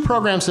then two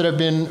programs that have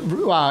been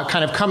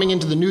kind of coming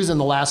into the news in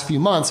the last few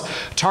months,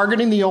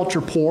 targeting the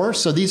ultra poor.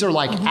 So these are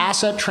like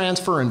asset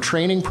transfer and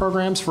training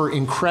programs for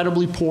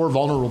incredibly poor,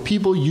 vulnerable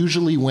people,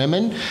 usually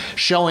women,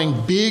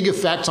 showing big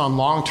effects on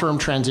long-term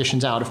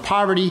transitions out of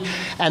poverty.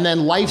 And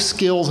then life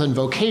skills and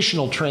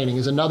vocational training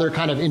is another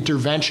kind of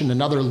intervention,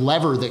 another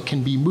lever that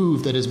can be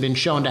moved that has been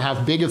shown to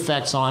have big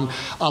effects on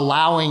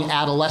allowing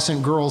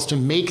adolescent girls to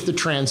make the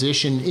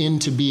transition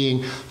into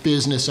being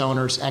business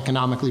owners,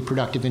 economically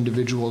productive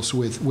individuals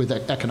with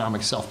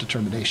economic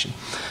self-determination.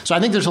 So I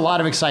think there's a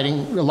lot of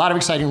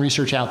exciting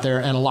research out there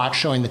and a lot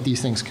showing that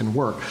these things can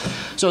work.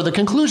 So the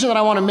conclusion that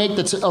I want to make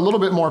that's a little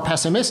bit more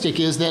pessimistic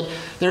is that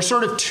there's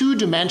sort of two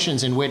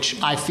dimensions in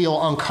which I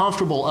feel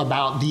uncomfortable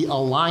about the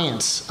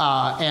alliance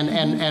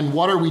and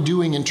what are we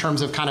doing in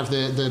terms of kind of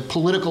the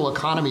political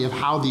economy of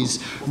how these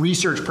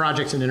research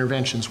projects and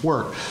interventions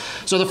work.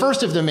 So the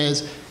first of them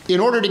is, in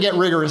order to get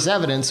rigorous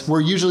evidence, we're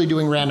usually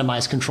doing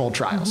randomized controlled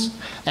trials.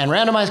 And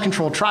randomized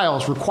controlled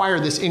trials require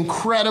this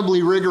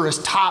incredibly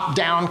rigorous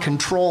top-down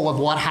control of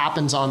what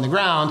happens on the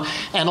ground.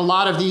 And a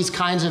lot of these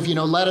kinds of,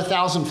 let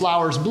 1,000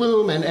 flowers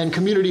bloom and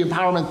community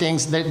empowerment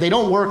things, they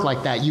don't work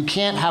like that. You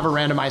can't have a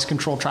randomized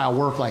controlled trial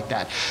work like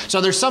that.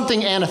 So there's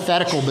something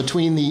antithetical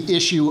between the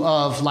issue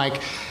of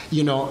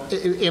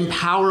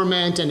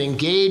empowerment and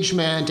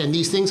engagement and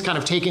these things kind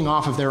of taking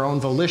off of their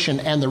own volition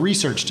and the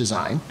research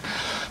design.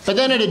 But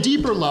then at a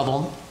deeper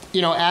level,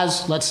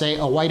 as, let's say,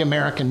 a white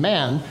American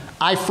man,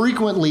 I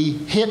frequently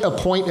hit a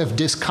point of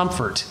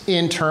discomfort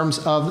in terms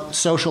of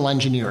social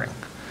engineering.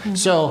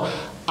 So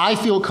I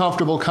feel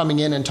comfortable coming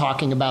in and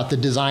talking about the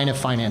design of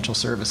financial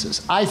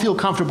services. I feel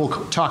comfortable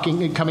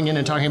coming in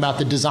and talking about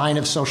the design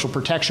of social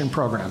protection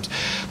programs.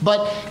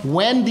 But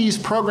when these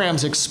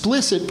programs'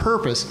 explicit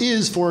purpose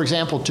is, for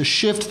example, to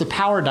shift the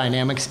power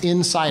dynamics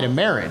inside a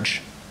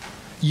marriage,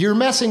 you're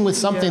messing with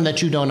something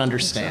that you don't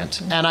understand.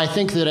 Exactly. And I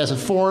think that as a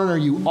foreigner,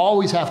 you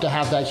always have to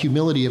have that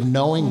humility of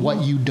knowing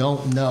what you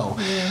don't know.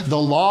 Yeah. The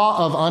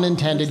law of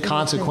unintended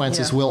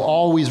consequences will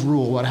always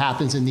rule what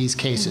happens in these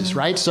cases,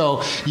 right?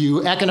 So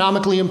you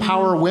economically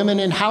empower women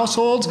in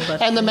households,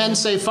 and the men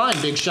say, fine,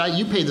 big shot,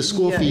 you pay the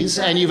school fees,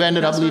 and you've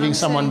ended up leaving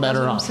someone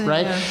better off,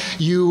 right? Yeah.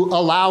 You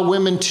allow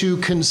women to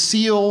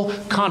conceal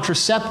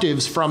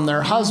contraceptives from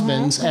their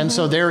husbands, and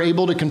so they're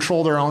able to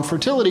control their own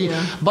fertility,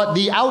 but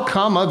the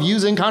outcome of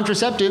using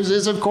contraceptives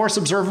is, of course,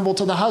 observable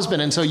to the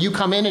husband. And so you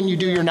come in and you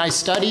do your nice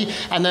study,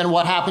 and then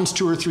what happens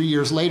 2 or 3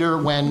 years later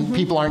when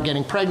people aren't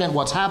getting pregnant?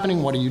 What's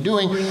happening? What are you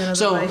doing?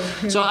 So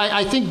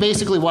I think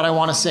basically what I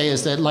want to say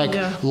is that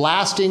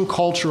lasting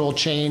cultural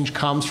change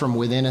comes from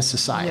within a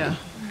society. Yeah.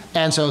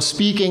 And so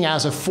speaking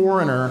as a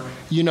foreigner,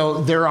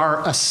 there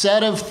are a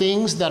set of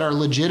things that are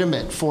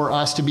legitimate for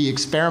us to be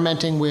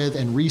experimenting with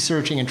and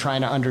researching and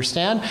trying to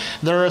understand.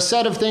 There are a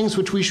set of things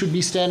which we should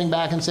be standing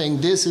back and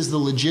saying, this is the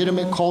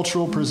legitimate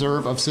cultural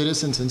preserve of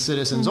citizens and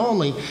citizens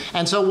only.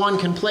 And so one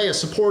can play a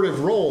supportive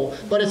role,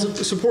 but it's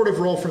a supportive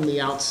role from the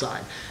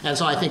outside. And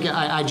so I think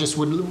I just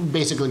would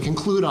basically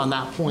conclude on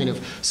that point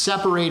of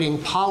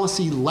separating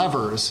policy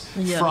levers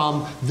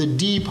from the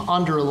deep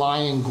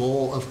underlying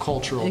goal of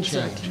cultural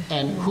change.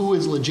 And who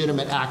is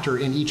legitimate actor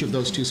in each of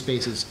those two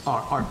spaces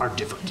are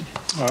different.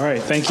 All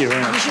right, thank you. We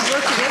should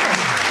work together.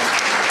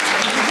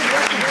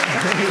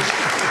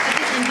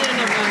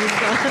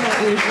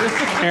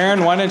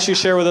 Erin, why don't you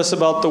share with us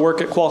about the work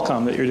at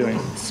Qualcomm that you're doing?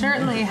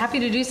 Certainly, happy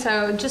to do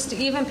so. Just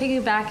even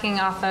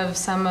piggybacking off of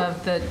some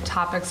of the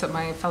topics that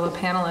my fellow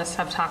panelists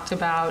have talked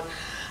about.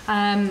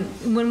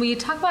 When we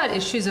talk about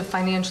issues of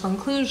financial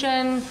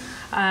inclusion,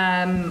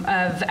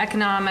 of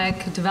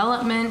economic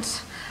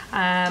development,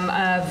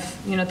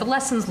 of the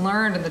lessons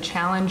learned and the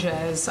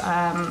challenges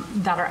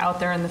that are out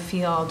there in the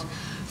field.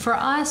 For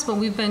us, what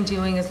we've been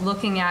doing is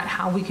looking at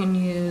how we can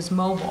use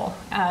mobile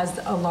as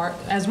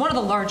one of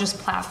the largest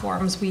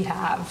platforms we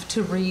have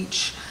to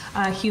reach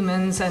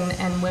humans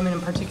and women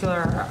in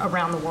particular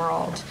around the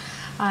world.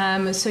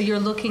 So you're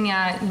looking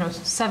at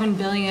 7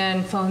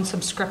 billion phone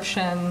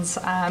subscriptions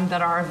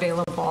that are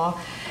available.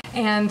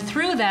 And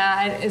through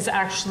that is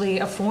actually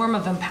a form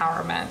of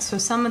empowerment. So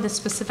some of the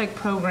specific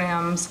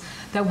programs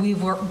that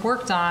we've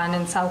worked on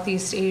in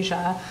Southeast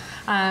Asia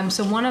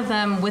So one of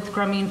them with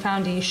Grameen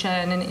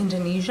Foundation in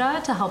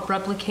Indonesia to help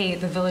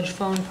replicate the village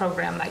phone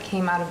program that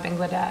came out of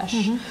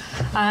Bangladesh.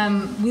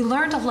 We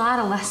learned a lot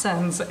of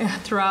lessons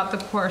throughout the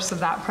course of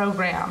that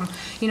program.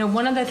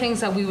 One of the things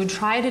that we would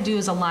try to do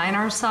is align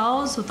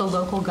ourselves with the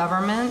local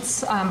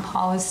government's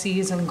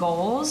policies and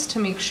goals to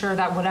make sure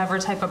that whatever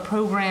type of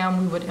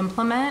program we would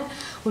implement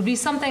would be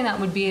something that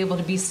would be able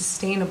to be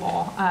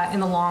sustainable in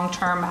the long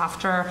term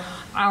after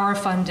our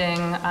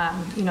funding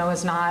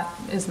is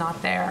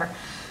not there.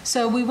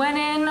 So we went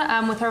in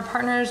with our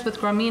partners with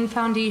Grameen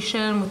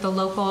Foundation, with the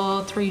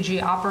local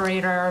 3G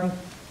operator,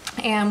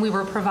 and we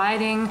were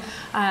providing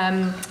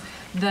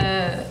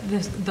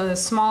the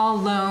small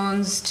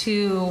loans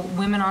to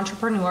women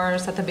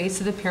entrepreneurs at the base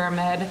of the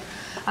pyramid.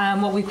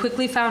 What we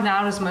quickly found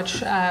out, as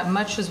much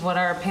as what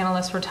our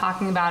panelists were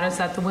talking about, is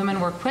that the women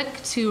were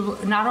quick to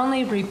not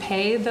only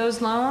repay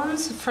those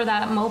loans for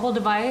that mobile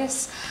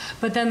device,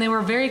 but then they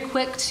were very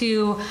quick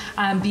to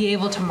be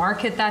able to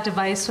market that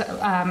device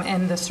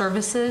and the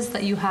services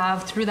that you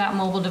have through that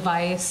mobile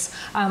device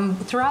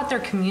throughout their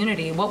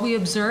community. What we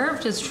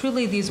observed is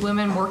truly these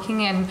women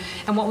working in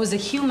what was a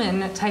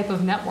human type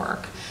of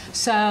network.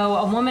 So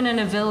a woman in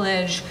a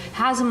village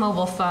has a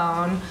mobile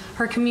phone.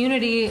 Her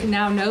community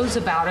now knows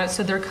about it,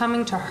 so they're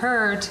coming to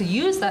her to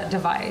use that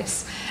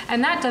device.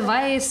 And that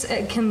device,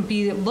 it can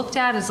be looked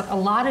at as a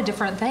lot of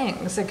different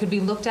things. It could be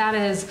looked at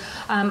as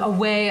a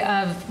way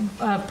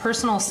of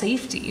personal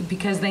safety,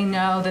 because they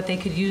know that they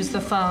could use the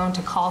phone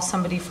to call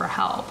somebody for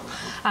help.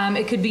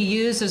 It could be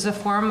used as a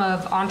form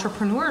of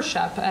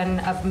entrepreneurship and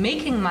of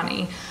making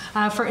money.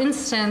 For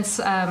instance,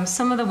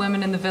 some of the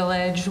women in the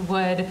village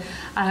would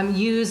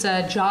use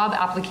a job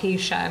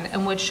application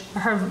in which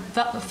her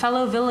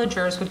fellow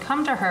villagers would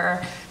come to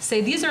her,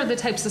 say, these are the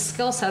types of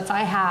skill sets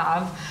I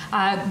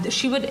have.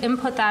 She would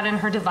input that in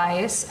her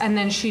device, and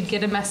then she'd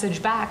get a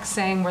message back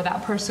saying where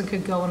that person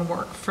could go and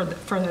work for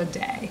the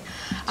day.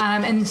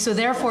 And so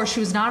therefore, she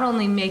was not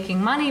only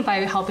making money by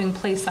helping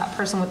place that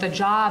person with a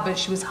job, but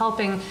she was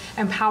helping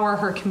empower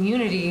her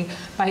community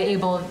by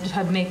able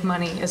to make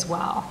money as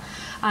well.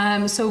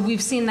 So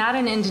we've seen that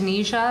in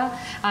Indonesia.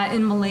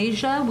 In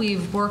Malaysia,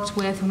 we've worked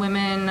with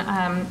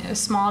women,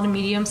 small to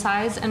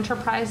medium-sized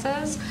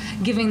enterprises,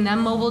 giving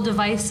them mobile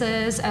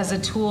devices as a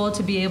tool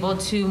to be able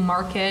to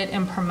market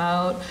and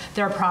promote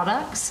their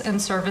products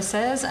and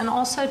services, and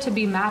also to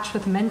be matched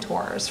with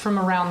mentors from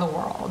around the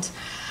world.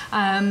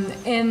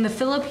 In the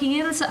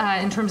Philippines,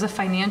 in terms of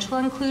financial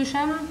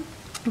inclusion,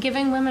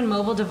 giving women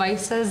mobile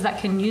devices that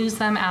can use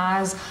them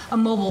as a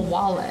mobile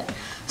wallet.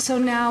 So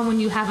now when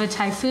you have a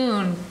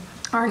typhoon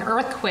or an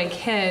earthquake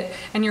hit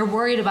and you're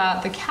worried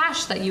about the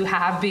cash that you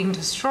have being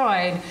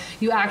destroyed,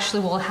 you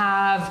actually will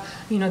have,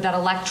 that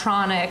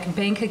electronic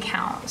bank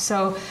account.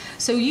 So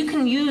you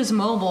can use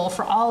mobile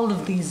for all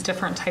of these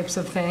different types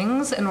of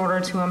things in order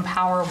to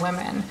empower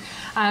women.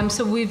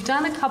 So we've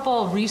done a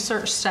couple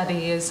research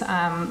studies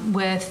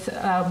with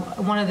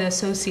one of the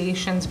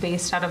associations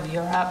based out of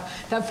Europe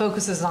that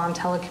focuses on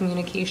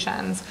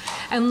telecommunications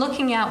and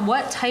looking at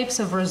what types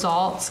of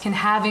results can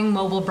having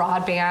mobile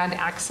broadband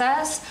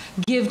access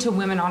give to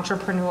women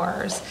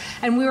entrepreneurs.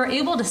 And we were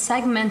able to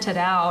segment it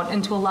out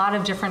into a lot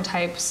of different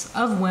types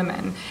of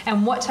women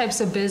and what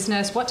types of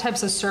business, what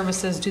types of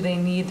services do they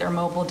need their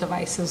mobile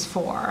devices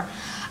for.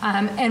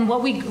 And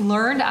what we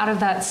learned out of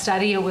that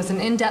study, it was an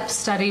in-depth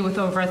study with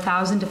over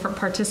 1,000 different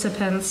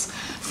participants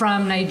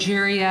from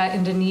Nigeria,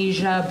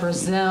 Indonesia,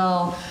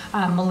 Brazil,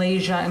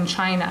 Malaysia, and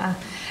China,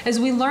 is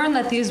we learned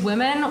that these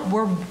women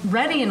were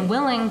ready and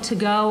willing to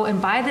go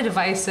and buy the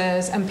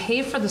devices and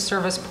pay for the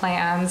service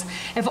plans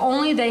if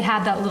only they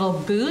had that little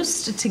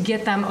boost to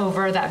get them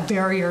over that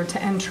barrier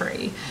to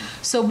entry.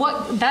 So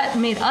what that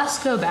made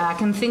us go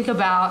back and think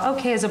about,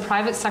 okay, as a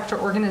private sector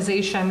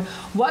organization,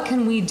 what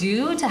can we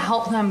do to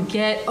help them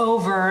get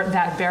over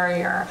that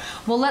barrier?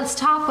 Well, let's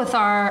talk with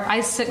I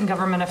sit in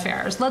government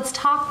affairs. Let's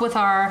talk with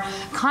our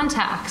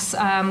contacts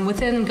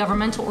within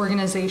governmental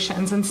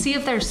organizations and see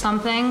if there's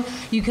something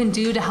you can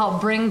do to help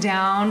bring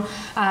down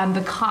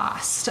the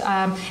cost.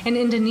 In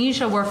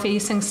Indonesia, we're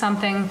facing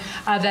something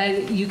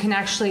that you can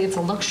actually, it's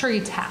a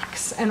luxury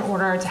tax in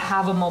order to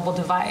have a mobile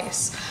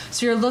device.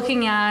 So you're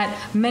looking at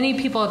many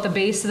people at the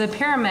base of the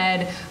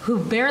pyramid who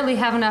barely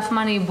have enough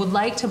money would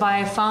like to buy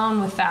a phone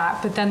with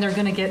that, but then they're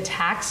going to get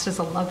taxed as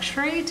a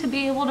luxury to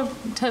be able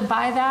to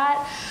buy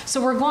that.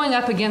 So we're going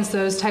up against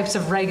those types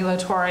of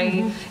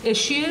regulatory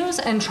issues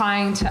and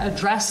trying to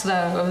address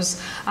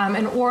those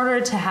in order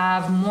to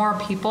have more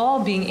people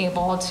being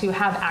able to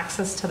have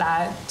access to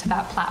that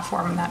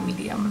platform and that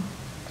medium.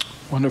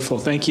 Wonderful,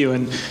 thank you.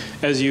 And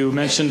as you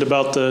mentioned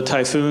about the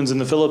typhoons in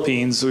the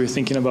Philippines, we were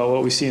thinking about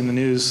what we see in the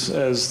news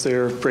as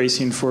they're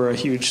bracing for a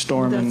huge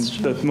storm. That's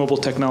and true. The mobile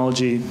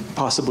technology,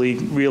 possibly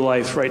real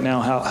life right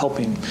now,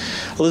 helping.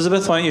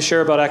 Elizabeth, why don't you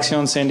share about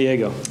Acción San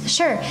Diego?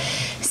 Sure.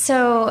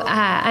 So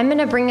I'm going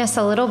to bring us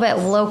a little bit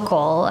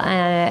local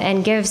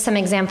and give some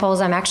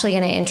examples. I'm actually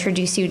going to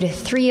introduce you to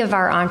three of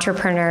our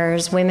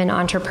entrepreneurs, women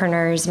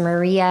entrepreneurs,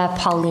 Maria,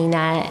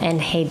 Paulina,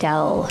 and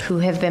Haydel, who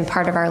have been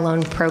part of our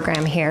loan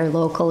program here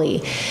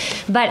locally.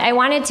 But I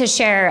wanted to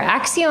share,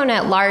 Accion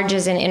at large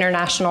is an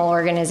international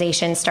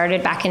organization,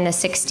 started back in the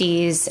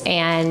 60s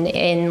and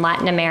in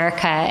Latin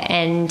America,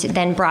 and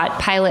then brought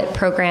pilot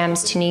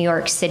programs to New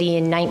York City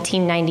in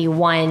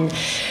 1991,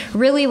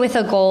 really with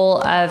a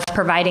goal of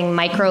providing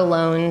microloans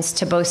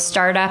to both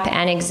startup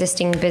and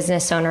existing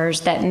business owners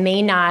that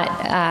may not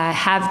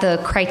have the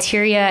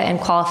criteria and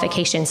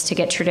qualifications to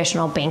get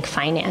traditional bank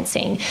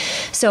financing.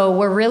 So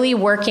we're really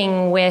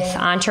working with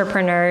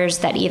entrepreneurs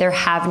that either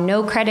have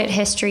no credit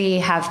history,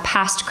 have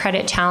past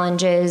credit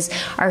challenges,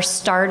 are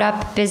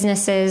startup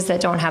businesses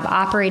that don't have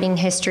operating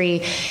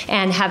history,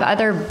 and have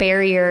other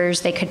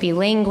barriers. They could be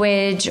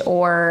language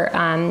or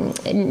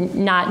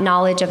not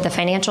knowledge of the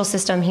financial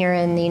system here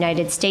in the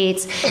United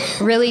States,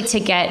 really to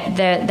get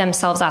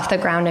themselves off the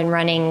ground and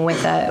running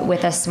with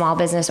a small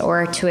business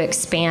or to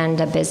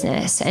expand a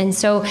business. And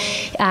so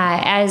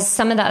as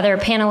some of the other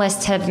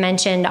panelists have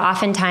mentioned,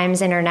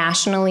 oftentimes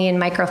internationally in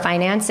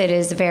microfinance, it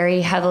is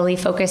very heavily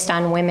focused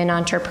on women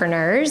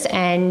entrepreneurs.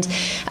 And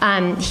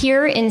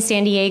here in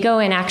San Diego,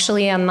 and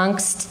actually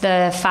amongst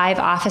the 5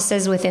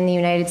 offices within the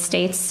United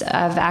States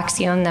of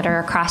Accion that are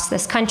across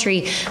this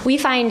country, we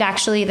find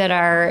actually that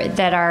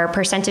our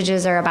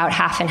percentages are about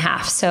half and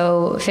half.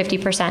 So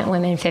 50%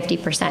 women,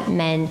 50%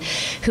 men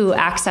who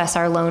access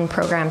our loan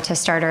program to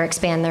start or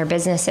expand their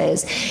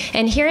businesses.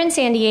 And here in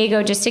San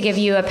Diego, just to give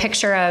you a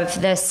picture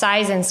of the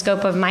size and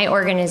scope of my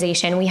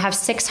organization, we have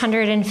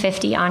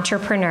 650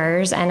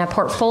 entrepreneurs and a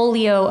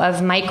portfolio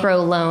of micro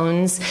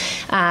loans,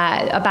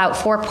 about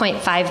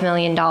 $4.5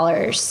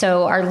 million.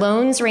 So our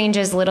loans range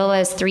as little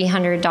as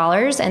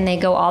 $300 and they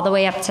go all the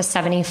way up to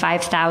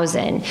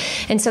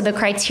 $75,000. And so the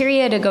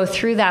criteria to go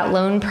through that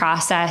loan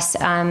process,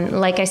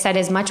 like I said,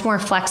 is much more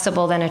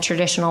flexible than a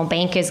traditional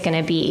bank is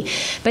going to be.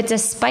 But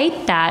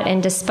despite that,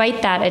 and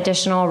despite that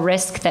additional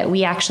risk that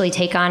we actually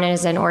take on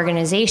as an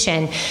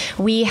organization,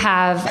 we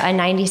have a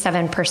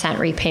 97%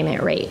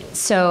 repayment rate.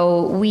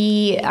 So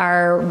we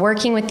are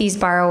working with these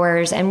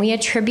borrowers, and we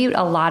attribute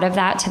a lot of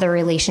that to the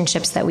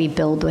relationships that we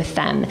build with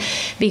them.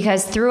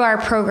 Because through our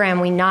program,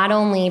 we not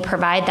only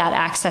provide that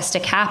access to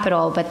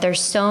capital, but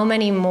there's so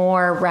many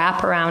more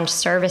wraparound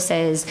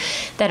services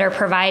that are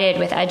provided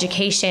with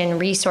education,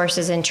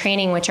 resources, and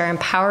training, which are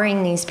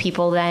empowering these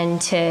people then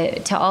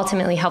to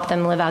ultimately help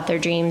them live out their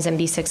dreams and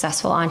be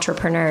successful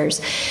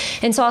entrepreneurs.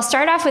 And so I'll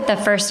start off with the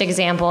first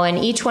example, and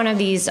each one of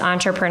these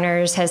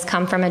entrepreneurs has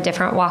come from a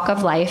different walk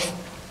of life.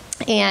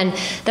 And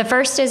the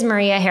first is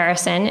Maria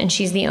Harrison, and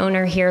she's the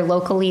owner here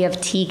locally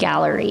of Tea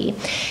Gallery.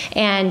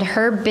 And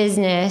her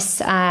business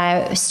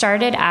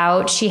started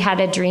out, she had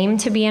a dream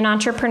to be an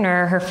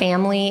entrepreneur. Her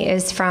family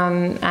is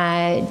from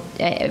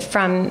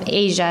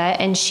Asia,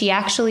 and she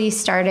actually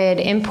started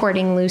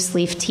importing loose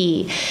leaf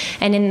tea.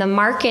 And in the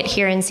market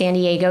here in San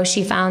Diego,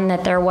 she found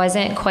that there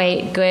wasn't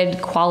quite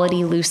good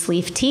quality loose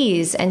leaf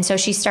teas. And so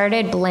she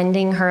started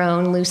blending her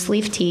own loose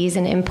leaf teas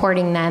and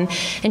importing them.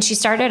 And she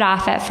started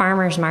off at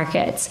farmers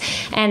markets.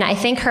 And I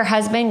think her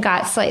husband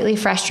got slightly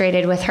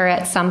frustrated with her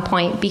at some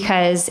point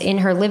because in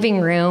her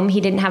living room,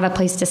 he didn't have a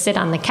place to sit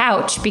on the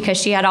couch because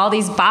she had all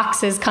these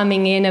boxes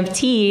coming in of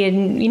tea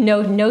and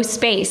no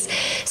space.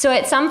 So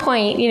at some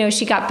point,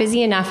 she got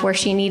busy enough where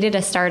she needed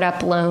a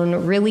startup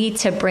loan really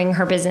to bring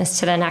her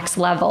business to the next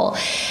level.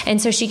 And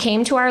so she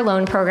came to our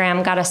loan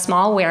program, got a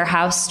small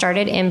warehouse,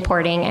 started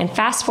importing, and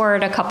fast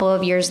forward a couple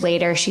of years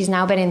later, she's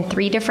now been in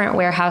 3 different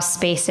warehouse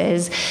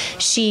spaces.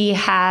 She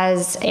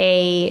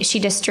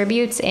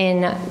distributes in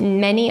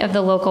many of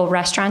the local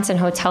restaurants and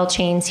hotel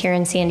chains here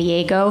in San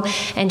Diego,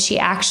 and she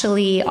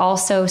actually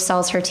also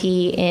sells her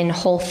tea in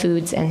Whole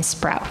Foods and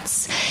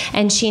Sprouts.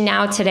 And she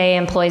now today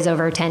employs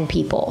over 10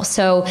 people.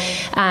 So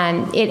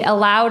it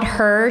allowed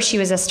her, she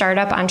was a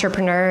startup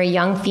entrepreneur, a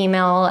young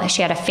female,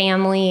 she had a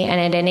family, and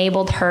it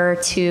enabled her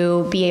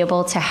to be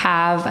able to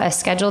have a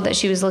schedule that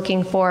she was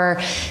looking for,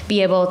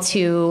 be able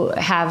to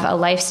have a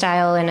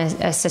lifestyle and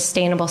a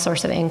sustainable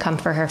source of income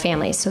for her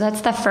family. So that's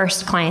the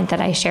first client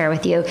that I share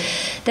with you.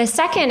 The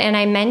second, and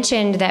I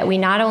mentioned that we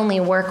not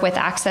only work with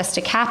access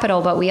to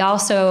capital, but we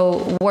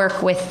also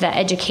work with the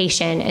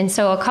education. And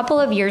so a couple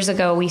of years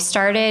ago, we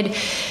started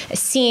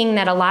seeing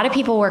that a lot of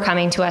people were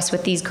coming to us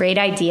with these great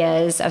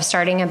ideas of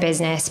starting a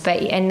business,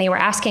 and they were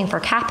asking for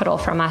capital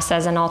from us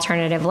as an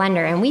alternative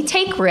lender. And we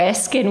take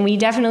risk, and we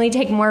definitely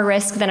take more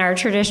risk than our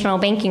traditional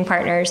banking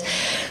partners.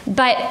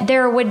 But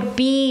there would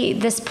be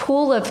this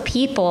pool of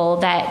people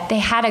that they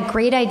had a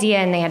great idea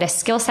and they had a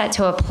skill set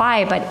to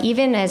apply, but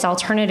even as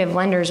alternative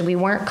lenders, we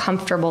weren't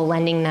comfortable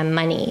lending them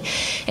money.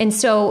 And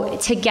so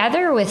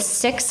together with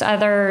 6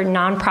 other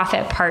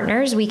nonprofit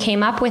partners, we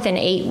came up with an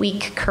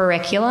 8-week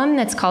curriculum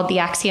that's called the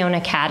Acciona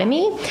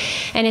Academy.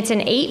 And it's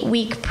an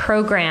 8-week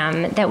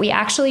program that we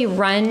actually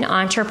run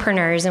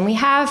entrepreneurs. And we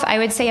have, I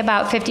would say,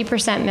 about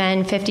 50%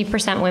 men,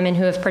 50% women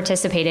who have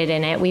participated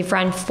in it. We've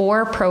run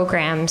 4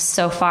 programs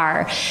so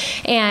far.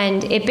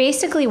 And it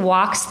basically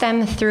walks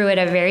them through at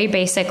a very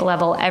basic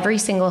level every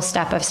single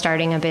step of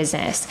starting a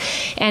business.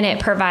 And it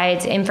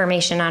provides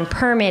information on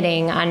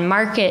permitting, on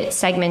market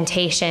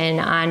segmentation,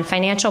 on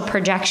financial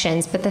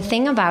projections. But the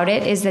thing about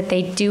it is that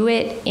they do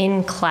it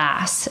in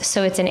class.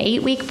 So it's an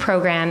 8-week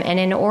program. And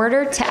in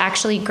order to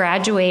actually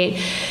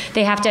graduate,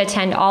 they have to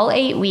attend all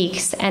 8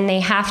 weeks. And they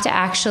have to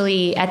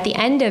actually, at the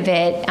end of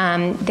it,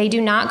 they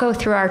do not go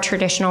through our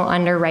traditional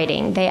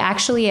underwriting. They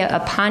actually,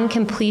 upon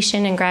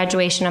completion and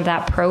graduation of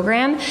that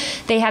program,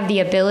 they have the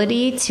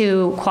ability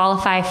to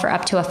qualify for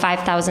up to a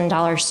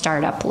 $5,000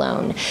 startup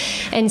loan.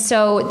 And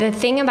so the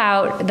thing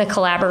about the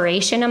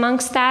collaboration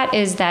amongst that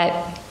is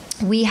that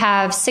we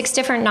have 6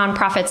 different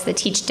nonprofits that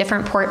teach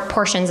different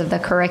portions of the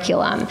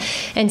curriculum.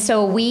 And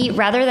so we,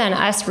 rather than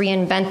us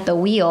reinvent the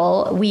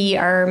wheel, we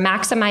are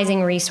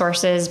maximizing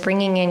resources,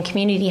 bringing in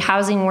community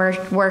housing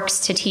works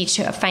to teach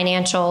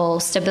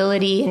financial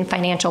stability and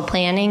financial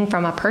planning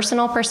from a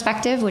personal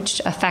perspective, which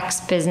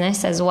affects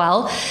business as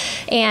well.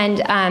 And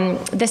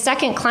the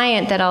second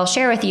client that I'll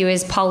share with you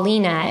is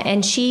Paulina.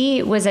 And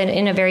she was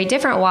in a very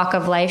different walk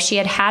of life. She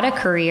had a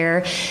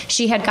career.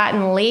 She had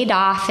gotten laid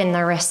off in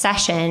the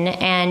recession,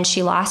 and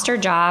she lost her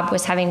job,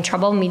 was having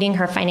trouble meeting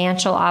her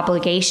financial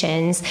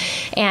obligations,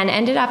 and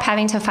ended up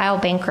having to file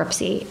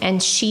bankruptcy.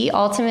 And she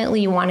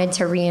ultimately wanted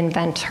to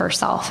reinvent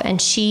herself.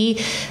 And she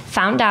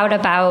found out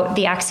about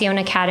the Acciona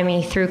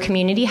Academy through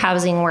Community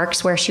Housing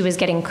Works, where she was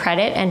getting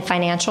credit and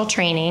financial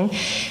training.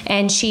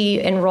 And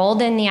she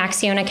enrolled in the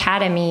Acciona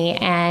Academy,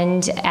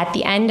 and at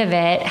the end of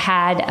it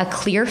had a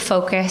clear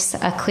focus,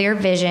 a clear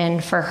vision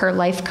for her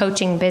life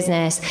coaching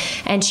business.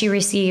 And she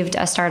received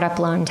a startup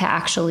loan to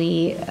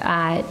actually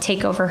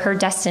take over her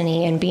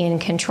destiny and be in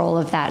control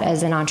of that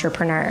as an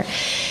entrepreneur.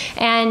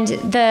 And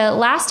the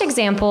last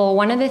example,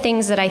 one of the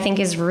things that I think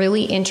is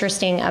really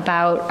interesting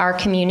about our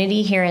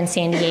community here in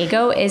San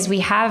Diego is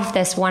we have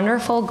this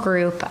wonderful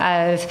group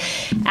of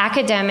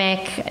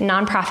academic,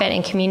 nonprofit,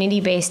 and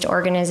community-based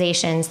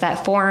organizations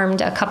that formed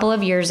a couple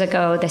of years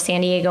ago, the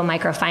San Diego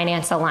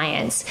Microfinance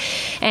Alliance.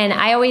 And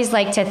I always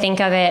like to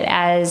think of it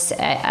as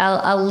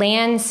a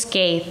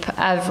landscape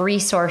of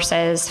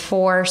resources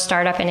for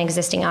startup and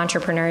existing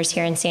entrepreneurs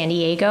here in San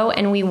Diego.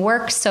 And we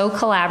work so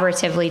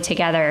collaboratively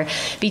together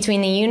between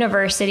the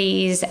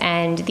universities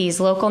and these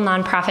local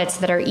nonprofits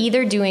that are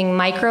either doing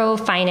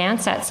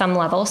microfinance at some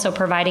level, so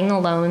providing the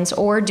loans,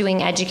 or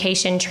doing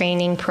education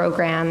training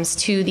programs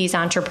to these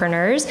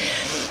entrepreneurs.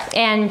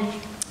 And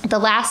the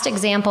last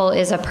example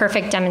is a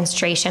perfect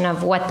demonstration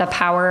of what the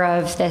power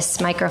of this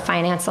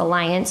Microfinance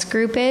Alliance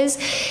group is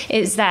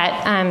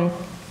that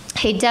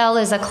Haydel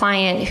is a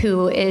client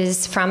who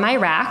is from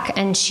Iraq,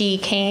 and she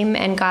came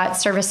and got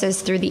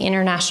services through the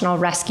International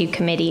Rescue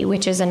Committee,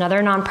 which is another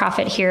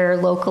nonprofit here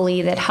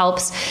locally that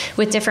helps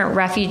with different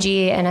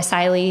refugee and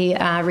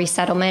asylee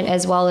resettlement,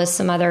 as well as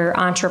some other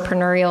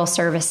entrepreneurial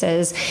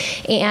services.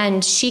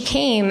 And she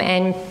came,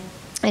 and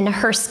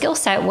her skill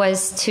set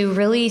was to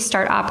really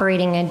start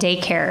operating a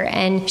daycare.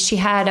 And she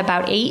had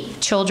about 8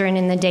 children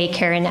in the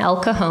daycare in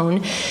El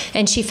Cajon.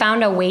 And she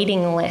found a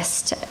waiting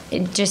list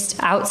just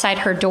outside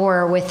her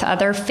door with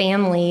other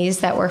families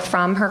that were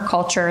from her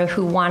culture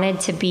who wanted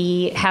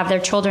to have their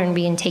children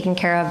being taken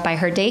care of by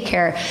her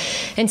daycare.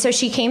 And so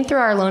she came through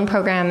our loan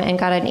program and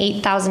got an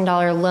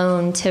 $8,000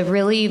 loan to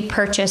really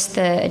purchase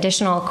the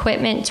additional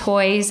equipment,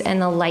 toys,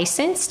 and the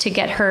license to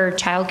get her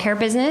childcare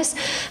business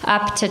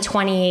up to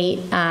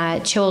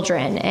 28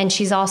 children, and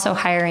she's also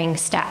hiring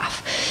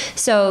staff.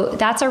 So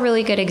that's a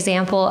really good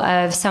example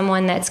of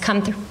someone that's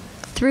come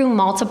through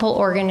multiple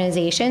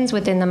organizations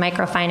within the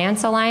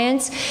Microfinance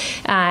Alliance,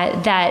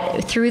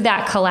 that through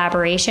that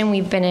collaboration,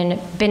 we've been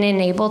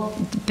able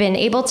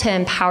to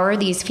empower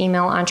these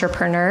female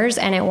entrepreneurs.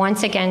 And it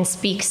once again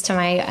speaks to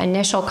my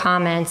initial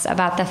comments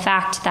about the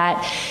fact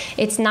that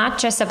it's not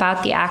just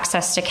about the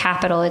access to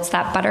capital, it's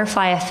that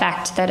butterfly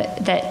effect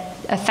that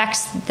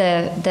affects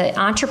the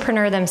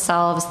entrepreneur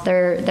themselves,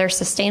 their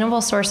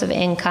sustainable source of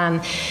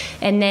income,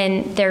 and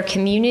then their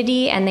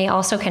community, and they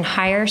also can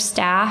hire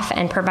staff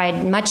and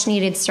provide much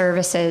needed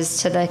services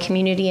to the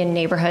community and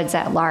neighborhoods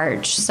at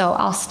large. So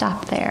I'll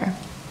stop there.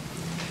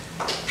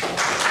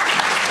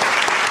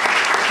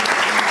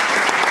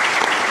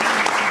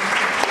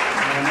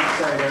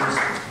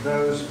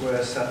 Those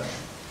were.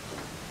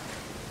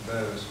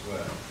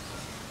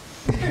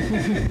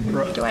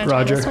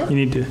 Roger, you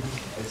need to.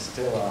 It's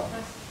still up.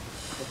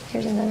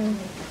 Here's another one.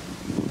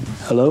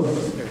 Hello?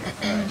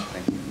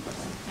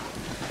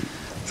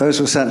 Those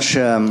were such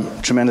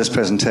tremendous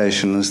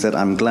presentations that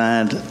I'm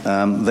glad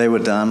they were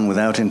done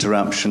without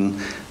interruption.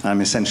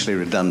 I'm essentially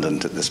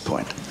redundant at this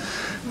point,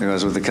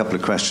 because with a couple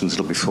of questions,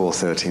 it'll be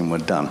 4:30 and we're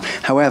done.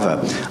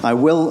 However,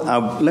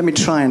 let me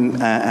try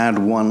and add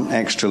one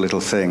extra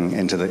little thing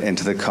into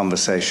the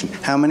conversation.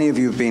 How many of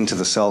you have been to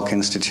the Salk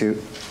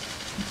Institute?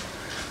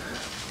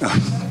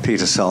 Oh,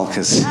 Peter Salk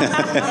is...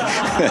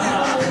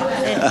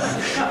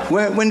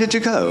 When did you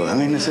go? I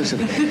mean, as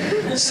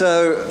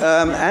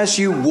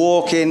you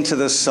walk into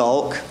the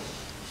Salk,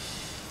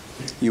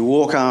 you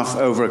walk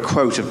over a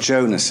quote of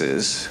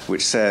Jonas's,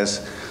 which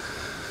says,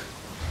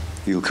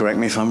 you'll correct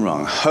me if I'm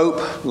wrong,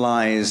 hope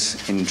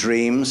lies in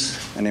dreams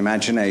and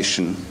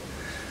imagination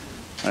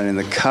and in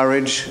the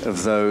courage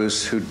of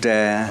those who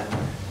dare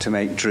to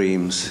make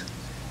dreams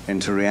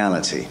into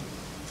reality.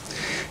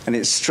 And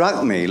it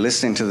struck me,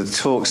 listening to the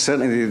talks,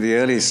 certainly the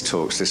earliest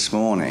talks this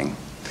morning,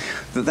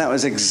 that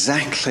was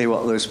exactly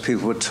what those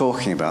people were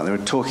talking about. They were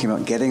talking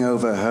about getting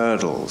over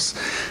hurdles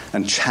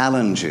and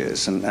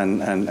challenges and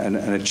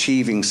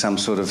achieving some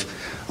sort of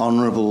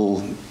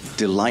honorable,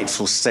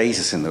 delightful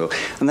status in the world.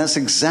 And that's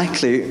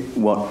exactly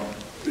what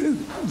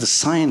the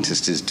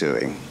scientist is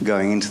doing,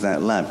 going into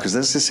that lab, because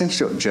that's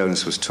essentially what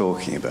Jonas was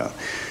talking about.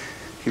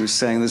 He was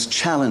saying there's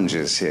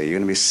challenges here. You're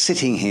going to be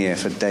sitting here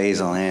for days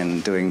on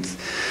end doing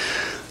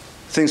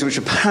things which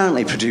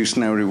apparently produce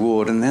no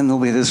reward, and then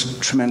there'll be this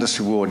tremendous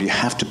reward. You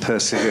have to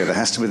persevere. There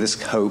has to be this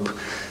hope,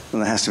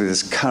 and there has to be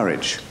this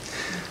courage.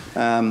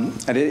 And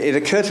it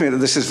occurred to me that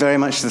this is very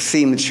much the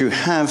theme that you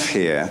have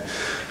here.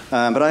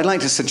 But I'd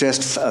like to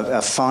suggest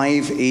a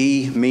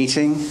 5E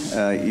meeting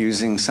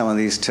using some of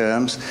these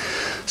terms.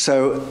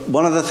 So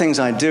one of the things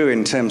I do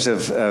in terms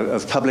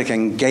of public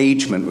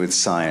engagement with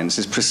science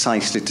is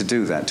precisely to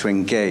do that, to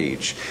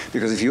engage.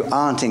 Because if you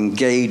aren't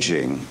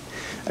engaging,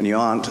 and you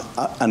aren't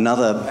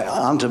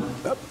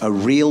a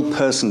real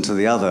person to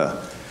the other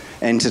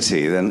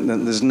entity, then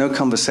there's no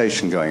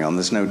conversation going on,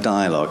 there's no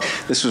dialogue.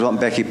 This was what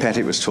Becky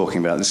Pettit was talking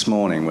about this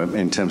morning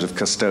in terms of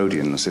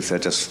custodians, if they're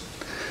just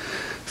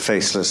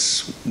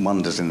faceless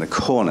wonders in the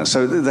corner.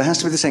 So there has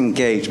to be this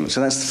engagement. So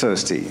that's the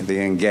first E,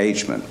 the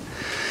engagement.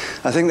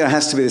 I think there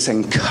has to be this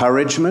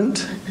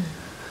encouragement,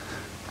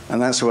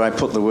 and that's where I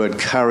put the word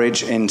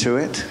courage into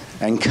it,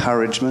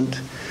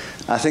 encouragement.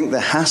 I think there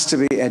has to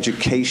be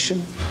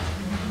education.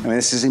 I mean,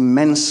 this is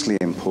immensely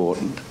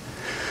important.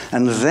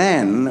 And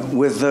then,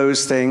 with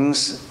those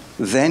things,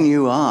 then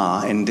you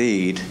are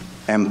indeed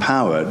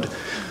empowered.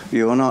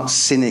 You are not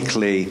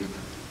cynically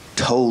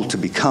told to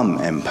become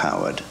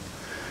empowered.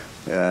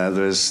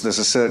 There's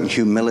a certain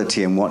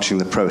humility in watching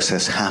the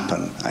process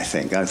happen, I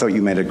think. I thought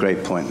you made a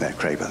great point there,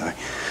 Craig, by the way.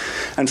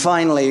 And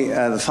finally,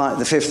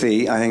 the fifth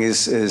E, I think,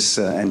 is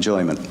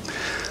enjoyment.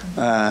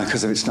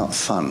 Because if it's not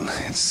fun,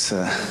 it's...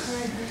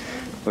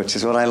 which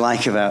is what I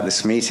like about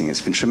this meeting. It's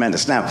been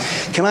tremendous. Now,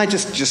 can I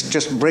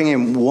just bring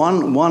in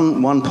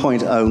one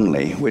point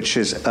only, which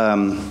is...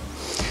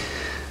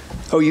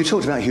 you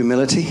talked about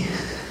humility,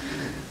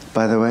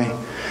 by the way.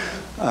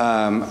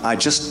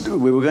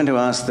 We were going to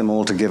ask them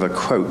all to give a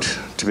quote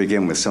to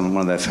begin with, one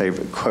of their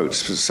favorite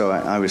quotes. So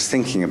I was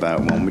thinking about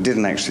one. We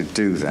didn't actually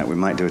do that. We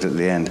might do it at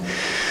the end.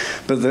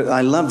 But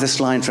I love this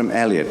line from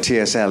Eliot,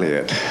 T.S.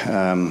 Eliot,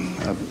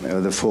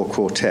 the Four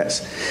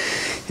Quartets.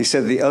 He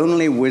said, the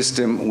only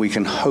wisdom we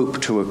can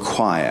hope to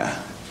acquire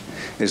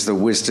is the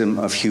wisdom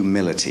of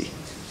humility.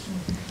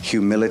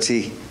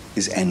 Humility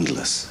is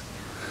endless.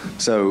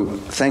 So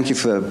thank you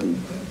for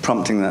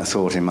prompting that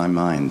thought in my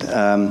mind.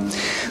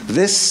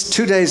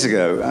 2 days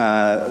ago,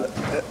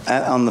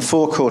 on the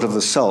forecourt of the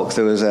Salk,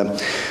 there was a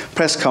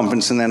press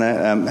conference and then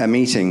a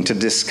meeting to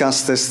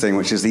discuss this thing,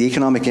 which is the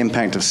economic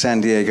impact of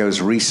San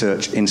Diego's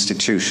research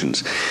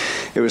institutions.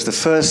 It was the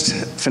first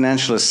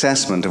financial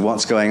assessment of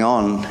what's going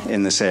on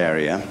in this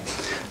area,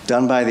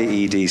 done by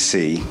the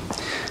EDC,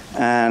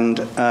 and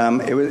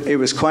it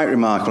was quite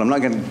remarkable. I'm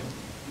not going to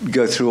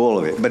go through all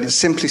of it, but it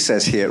simply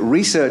says here,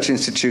 research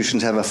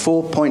institutions have a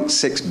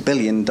 $4.6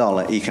 billion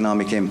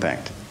economic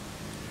impact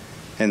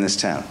in this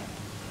town.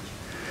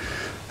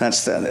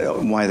 That's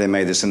why they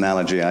made this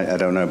analogy, I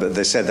don't know, but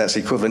they said that's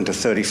equivalent to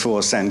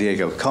 34 San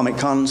Diego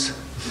Comic-Cons,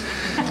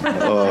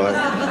 or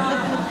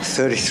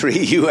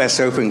 33 US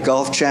Open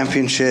Golf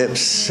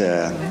Championships,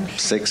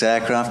 6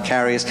 aircraft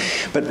carriers.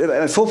 But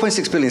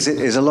 4.6 billion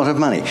is a lot of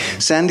money.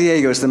 San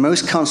Diego is the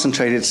most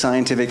concentrated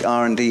scientific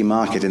R&D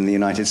market in the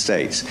United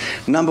States.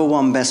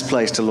 #1 best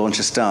place to launch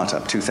a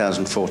startup,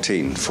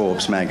 2014,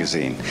 Forbes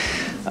magazine.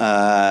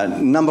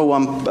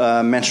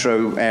 #1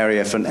 metro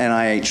area for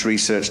NIH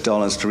research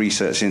dollars to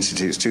research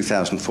institutes,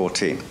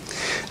 2014.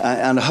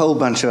 And a whole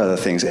bunch of other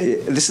things.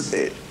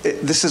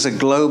 This is a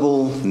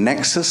global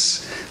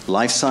nexus,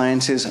 life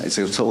sciences.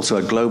 It's also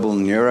a global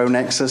neuro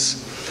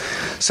nexus.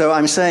 So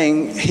I'm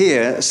saying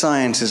here,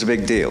 science is a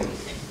big deal.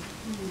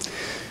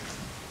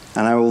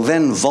 And I will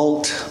then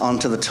vault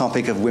onto the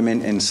topic of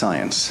women in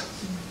science.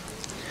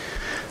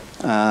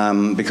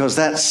 because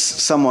that's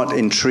somewhat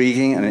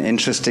intriguing and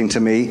interesting to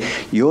me.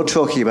 You're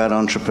talking about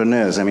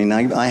entrepreneurs. I mean,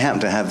 I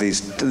happen to have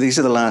these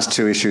are the last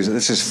two issues.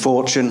 This is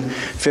Fortune,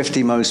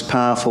 50 Most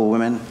Powerful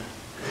Women.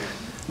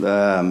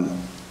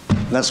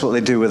 That's what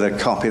they do with a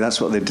copy. That's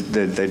what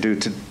they do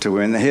to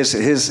women.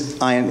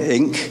 Here's Iron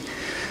Ink.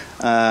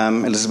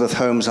 Elizabeth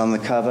Holmes on the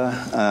cover,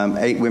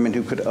 8 women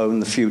who could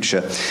own the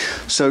future.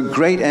 So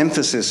great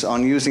emphasis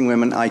on using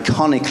women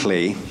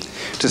iconically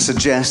to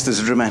suggest there's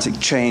a dramatic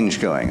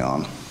change going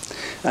on.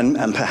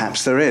 And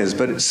perhaps there is,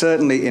 but it's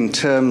certainly in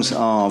terms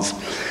of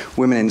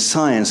women in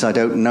science, I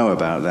don't know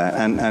about that.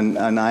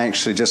 And I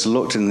actually just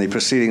looked in the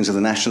proceedings of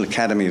the National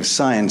Academy of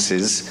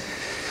Sciences,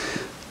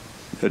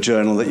 a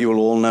journal that you will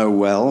all know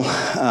well.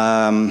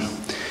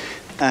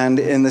 And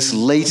in this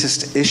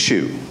latest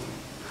issue,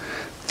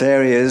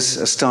 there is,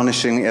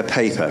 astonishingly, a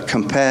paper.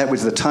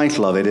 Which the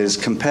title of it is,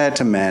 Compared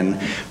to Men,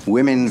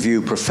 Women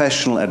View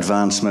Professional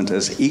Advancement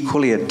as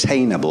Equally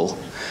Attainable,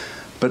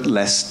 but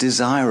Less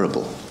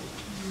Desirable.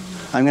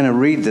 I'm going to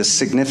read this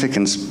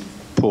significance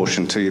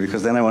portion to you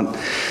because then I want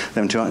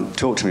them to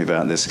talk to me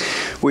about this.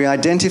 We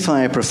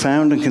identify a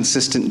profound and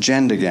consistent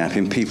gender gap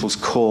in people's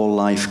core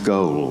life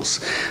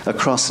goals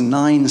across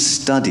 9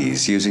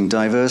 studies using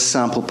diverse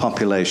sample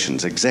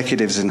populations,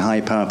 executives in high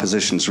power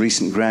positions,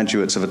 recent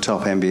graduates of a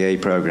top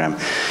MBA program,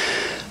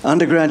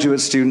 undergraduate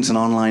students and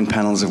online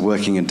panels of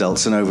working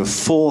adults, and over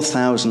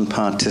 4,000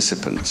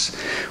 participants.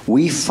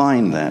 We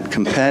find that,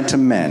 compared to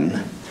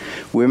men,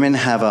 women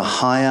have a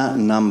higher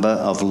number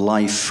of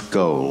life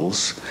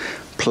goals,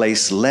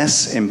 place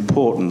less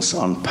importance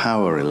on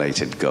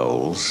power-related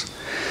goals,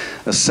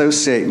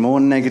 associate more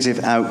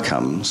negative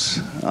outcomes,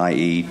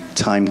 i.e.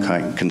 time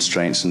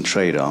constraints and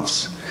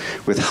trade-offs,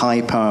 with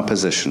high power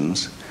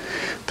positions,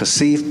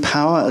 perceive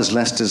power as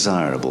less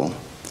desirable,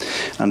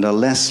 and are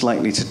less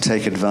likely to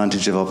take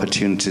advantage of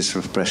opportunities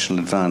for professional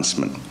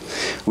advancement.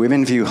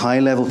 Women view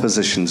high-level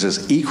positions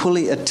as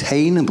equally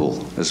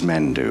attainable as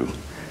men do,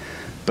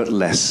 but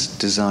less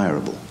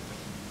desirable.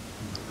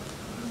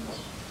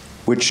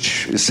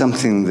 Which is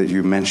something that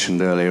you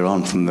mentioned earlier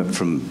on from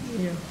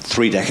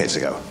 3 decades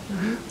ago.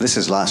 Mm-hmm. This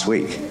is last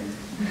week.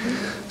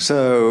 Mm-hmm.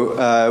 So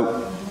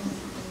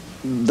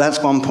that's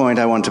one point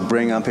I want to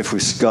bring up if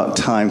we've got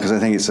time, because I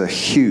think it's a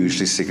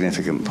hugely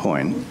significant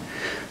point.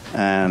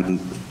 And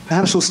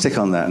perhaps we'll stick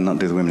on that and not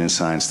do the women in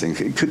science thing.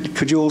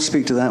 Could you all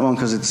speak to that one?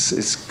 Because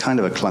it's kind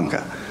of a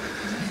clunker.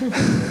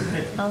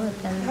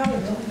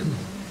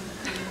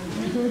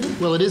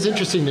 Well, it is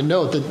interesting to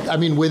note that, I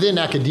mean, within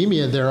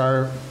academia, there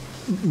are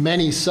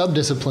many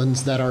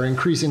subdisciplines that are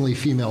increasingly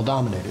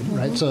female-dominated,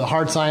 right? So the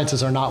hard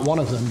sciences are not one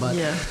of them, but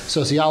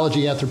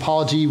sociology,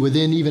 anthropology,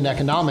 within even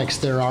economics,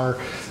 there are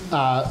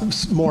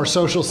more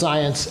social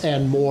science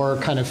and more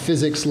kind of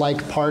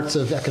physics-like parts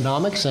of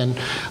economics. And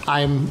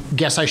I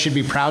guess I should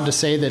be proud to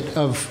say that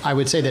I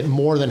would say that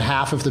more than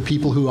half of the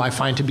people who I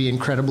find to be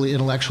incredibly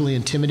intellectually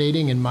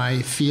intimidating in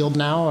my field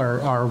now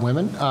are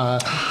women.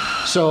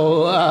 Yes.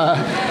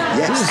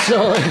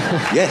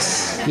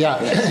 Yes. Yeah.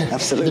 Yes,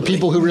 absolutely. The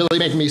people who really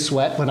make me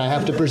sweat when I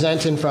have to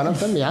present in front of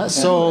them. Yeah.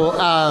 So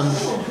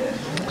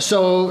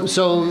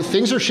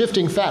things are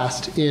shifting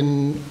fast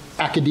in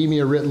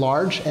academia writ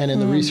large and in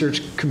the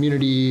research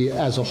community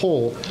as a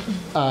whole.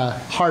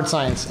 Hard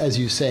science, as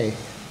you say,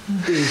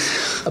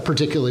 is a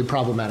particularly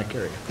problematic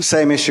area.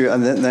 Same issue,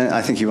 and then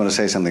I think you want to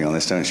say something on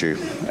this, don't you?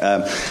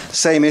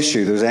 Same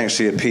issue. There was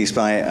actually a piece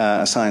by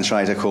a science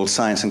writer called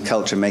Science and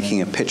Culture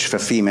making a pitch for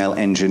female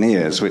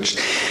engineers, which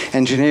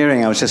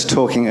engineering, I was just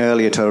talking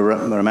earlier to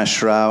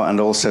Ramesh Rao and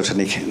also to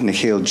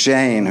Nikhil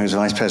Jain, who's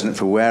Vice President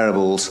for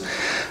Wearables.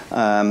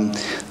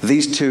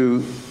 These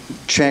 2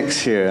 checks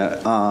here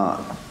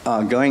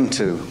are going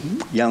to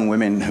young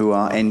women who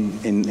are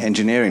in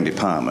engineering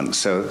departments.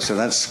 So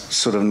that's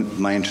sort of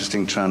my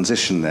interesting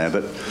transition there.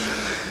 But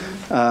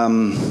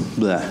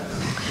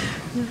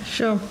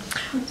Sure.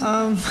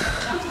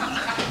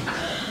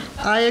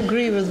 I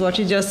agree with what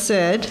you just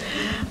said.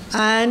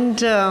 And,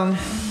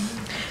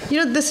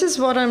 this is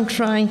what I'm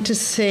trying to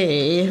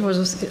say,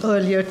 was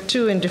earlier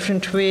too, in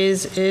different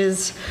ways,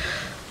 is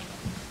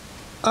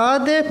are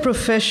there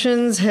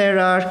professions,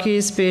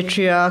 hierarchies,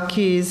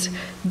 patriarchies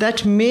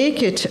that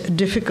make it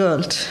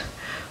difficult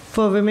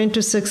for women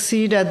to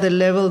succeed at the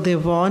level they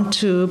want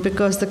to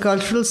because the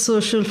cultural,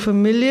 social,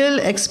 familial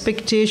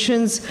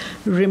expectations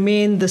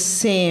remain the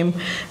same?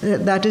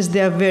 That is,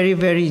 they are very,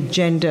 very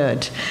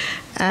gendered.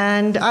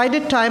 And I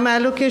did time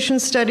allocation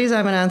studies.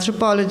 I'm an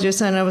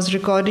anthropologist, and I was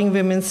recording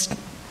women's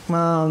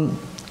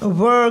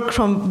work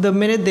from the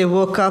minute they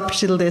woke up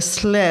till they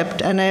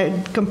slept, and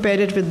I compared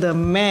it with the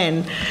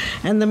men.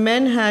 And the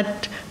men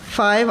had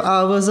 5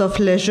 hours of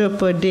leisure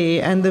per day,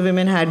 and the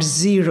women had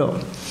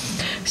 0.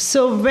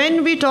 So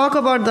when we talk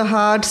about the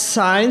hard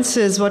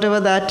sciences, whatever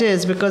that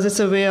is, because it's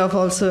a way of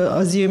also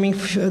assuming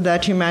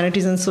that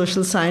humanities and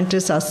social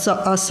sciences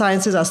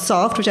sciences are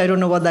soft, which I don't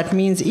know what that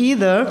means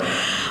either,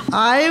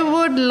 I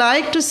would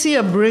like to see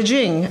a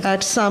bridging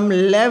at some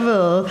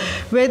level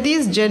where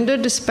these gender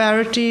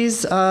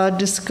disparities are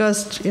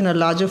discussed in a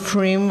larger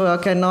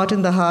framework and not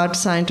in the hard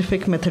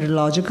scientific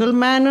methodological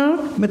manner.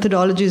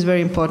 Methodology is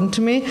very important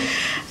to me.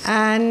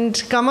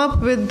 And come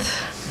up with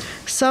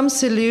some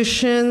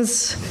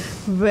solutions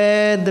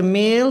where the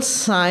male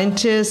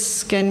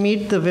scientists can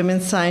meet the women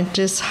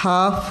scientists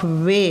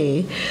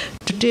halfway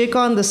to take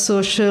on the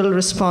social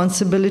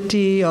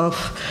responsibility of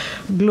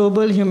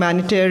global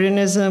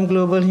humanitarianism,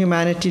 global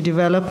humanity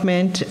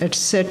development,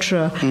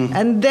 etc.,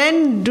 and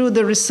then do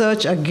the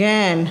research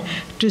again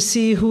to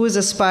see who is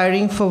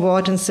aspiring for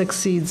what and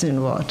succeeds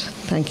in what.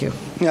 Thank you.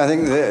 Yeah,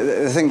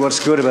 I think what's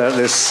good about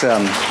this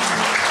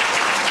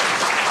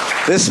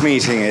this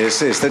meeting is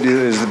that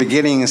the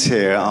beginnings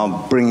here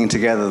are bringing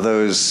together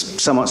those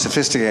somewhat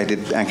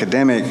sophisticated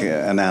academic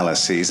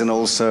analyses and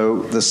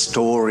also the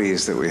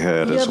stories that we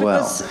heard as well.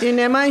 Because in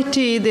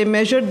MIT, they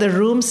measured the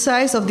room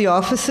size of the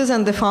offices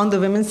and they found the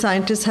women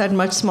scientists had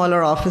much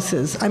smaller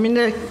offices. I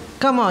mean,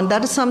 come on,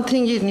 that is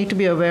something you need to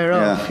be aware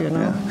of, you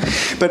know. Yeah.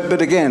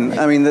 But again,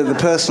 I mean, the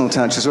personal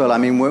touch as well. I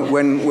mean,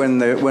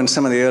 when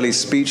some of the early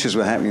speeches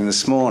were happening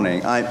this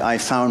morning, I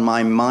found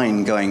my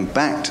mind going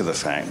back to the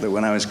fact that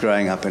when I was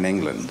growing up in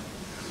England,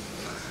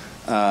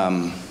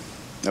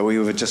 we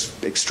were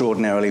just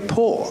extraordinarily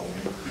poor.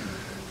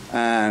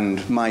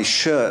 And my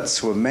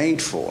shirts were made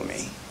for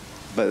me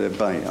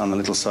on a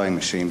little sewing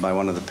machine by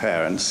one of the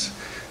parents.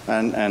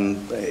 And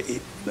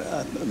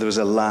there was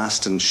a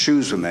last, and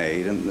shoes were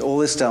made, and all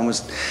this done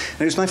was.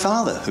 And it was my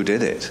father who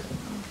did it.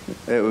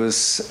 It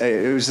was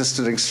just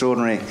an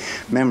extraordinary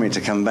memory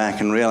to come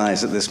back and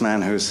realize that this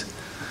man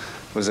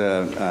was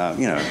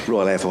a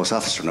Royal Air Force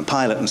officer and a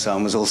pilot and so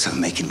on, was also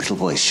making little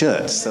boys'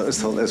 shirts. So I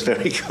thought that was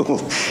very cool.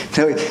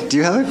 Do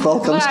you have a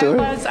Qualcomm story?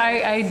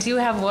 I do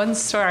have one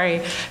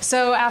story.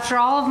 So after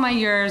all of my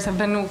years, I've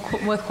been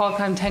with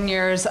Qualcomm 10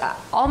 years,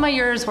 all my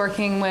years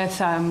working with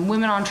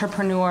women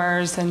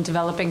entrepreneurs in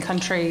developing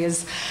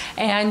countries.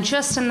 And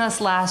just in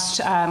this last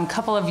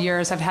couple of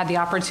years, I've had the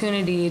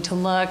opportunity to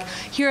look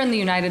here in the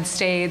United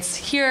States,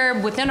 here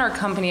within our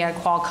company at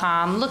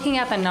Qualcomm, looking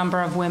at the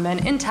number of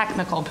women in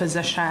technical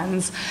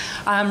positions,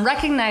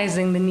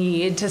 recognizing the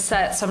need to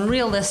set some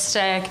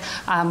realistic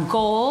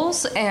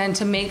goals and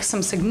to make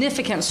some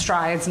significant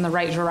strides in the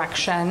right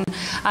direction.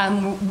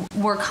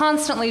 We're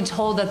constantly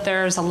told that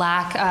there's a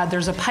lack,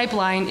 there's a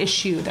pipeline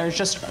issue. There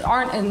just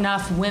aren't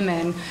enough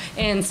women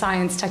in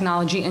science,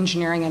 technology,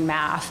 engineering, and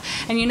math.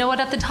 And you know what?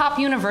 At the top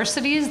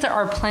universities, there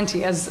are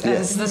plenty, as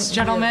this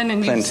gentleman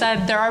and you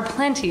said, there are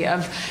plenty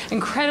of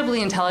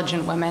incredibly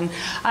intelligent women.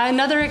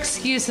 Another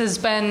excuse has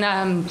been,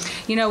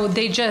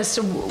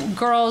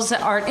 girls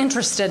are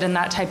interested in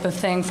that type of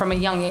thing from a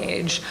young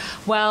age.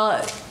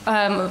 Well,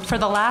 for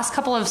the last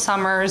couple of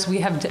summers, we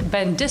have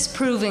been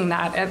disproving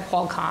that at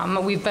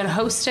Qualcomm. We've been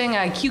hosting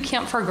a Q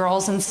Camp for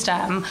Girls in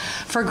STEM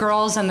for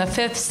girls in the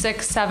 5th,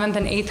 6th, 7th,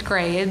 and 8th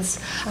grades,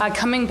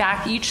 coming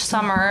back each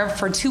summer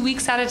for 2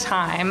 weeks at a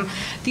time.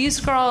 These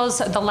girls,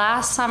 the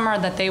last summer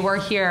that they were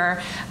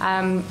here,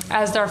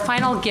 as their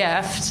final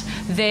gift,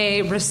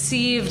 they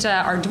received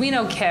an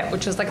Arduino kit,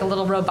 which is like a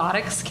little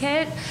robotics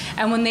kit.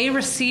 And when they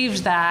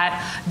received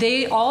that,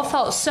 they all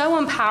felt so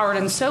empowered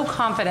and so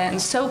confident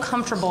and so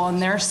comfortable in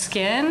their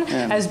skin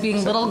as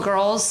being little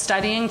girls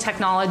studying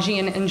technology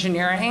and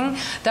engineering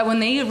that when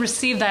they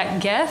received that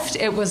gift,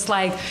 it was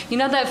like, you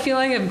know that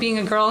feeling of being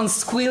a girl and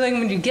squealing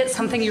when you get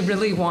something you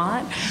really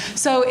want?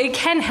 So it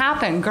can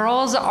happen.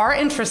 Girls are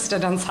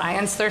interested in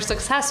science. They're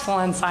successful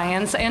in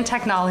science and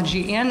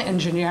technology and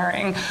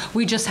engineering.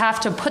 We just have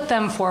to put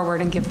them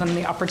forward and give them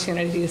the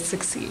opportunity to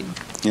succeed.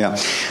 Yeah.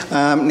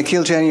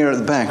 Nikhil Jain, you're at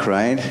the back,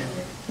 right?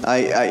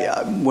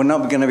 We're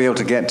not going to be able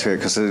to get to it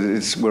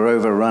because we're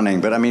overrunning.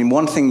 But I mean,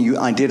 one thing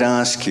I did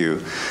ask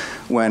you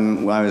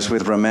when I was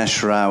with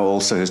Ramesh Rao,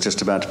 also who's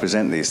just about to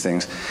present these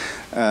things,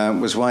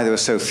 was why there were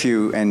so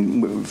few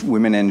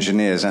women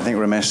engineers. I think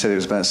Ramesh said it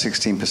was about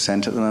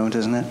 16% at the moment,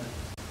 isn't it?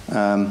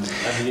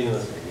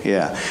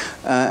 Yeah.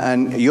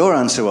 And your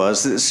answer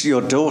was that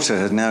your daughter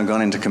had now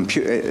gone into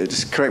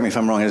correct me if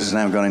I'm wrong, has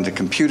now gone into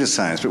computer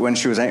science, but when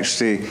she was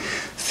actually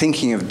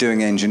thinking of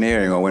doing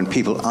engineering, or when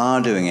people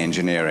are doing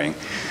engineering,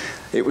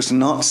 it was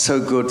not so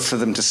good for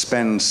them to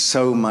spend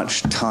so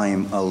much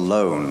time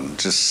alone,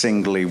 just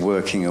singly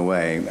working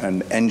away.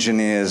 And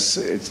engineers,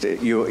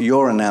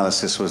 your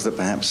analysis was that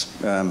perhaps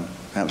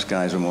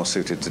guys were more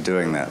suited to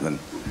doing that than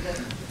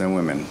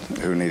women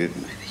who needed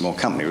more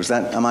company. Was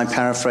that, am I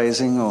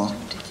paraphrasing, or?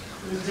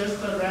 It was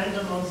just a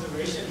random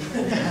observation.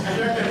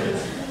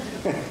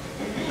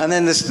 And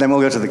then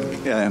we'll go to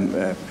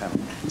the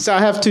So I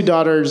have 2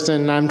 daughters,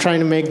 and I'm trying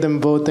to make them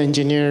both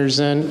engineers,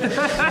 and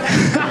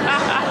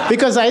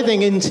because I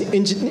think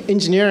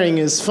engineering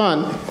is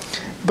fun.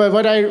 but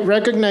what I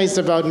recognized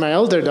about my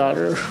elder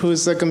daughter,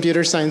 who's a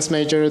computer science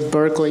major at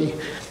Berkeley,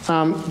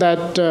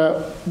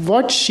 that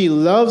what she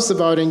loves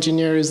about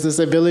engineering is this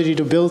ability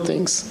to build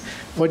things.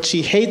 What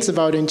she hates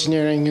about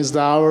engineering is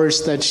the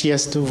hours that she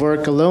has to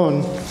work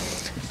alone.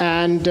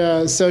 And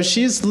so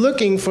she's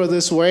looking for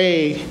this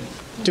way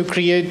to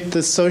create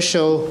the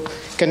social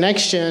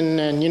connection.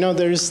 And,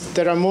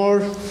 there are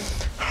more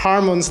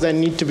hormones that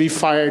need to be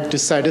fired to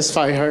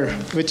satisfy her,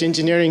 which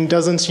engineering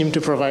doesn't seem to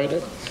provide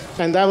it.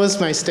 And that was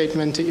my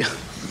statement to you.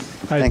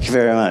 Thank you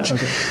very much.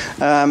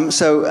 Okay.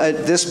 So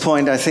at this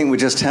point, I think we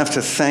just have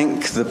to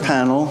thank the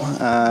panel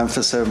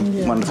for so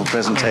wonderful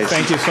presentation.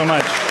 Thank you so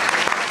much.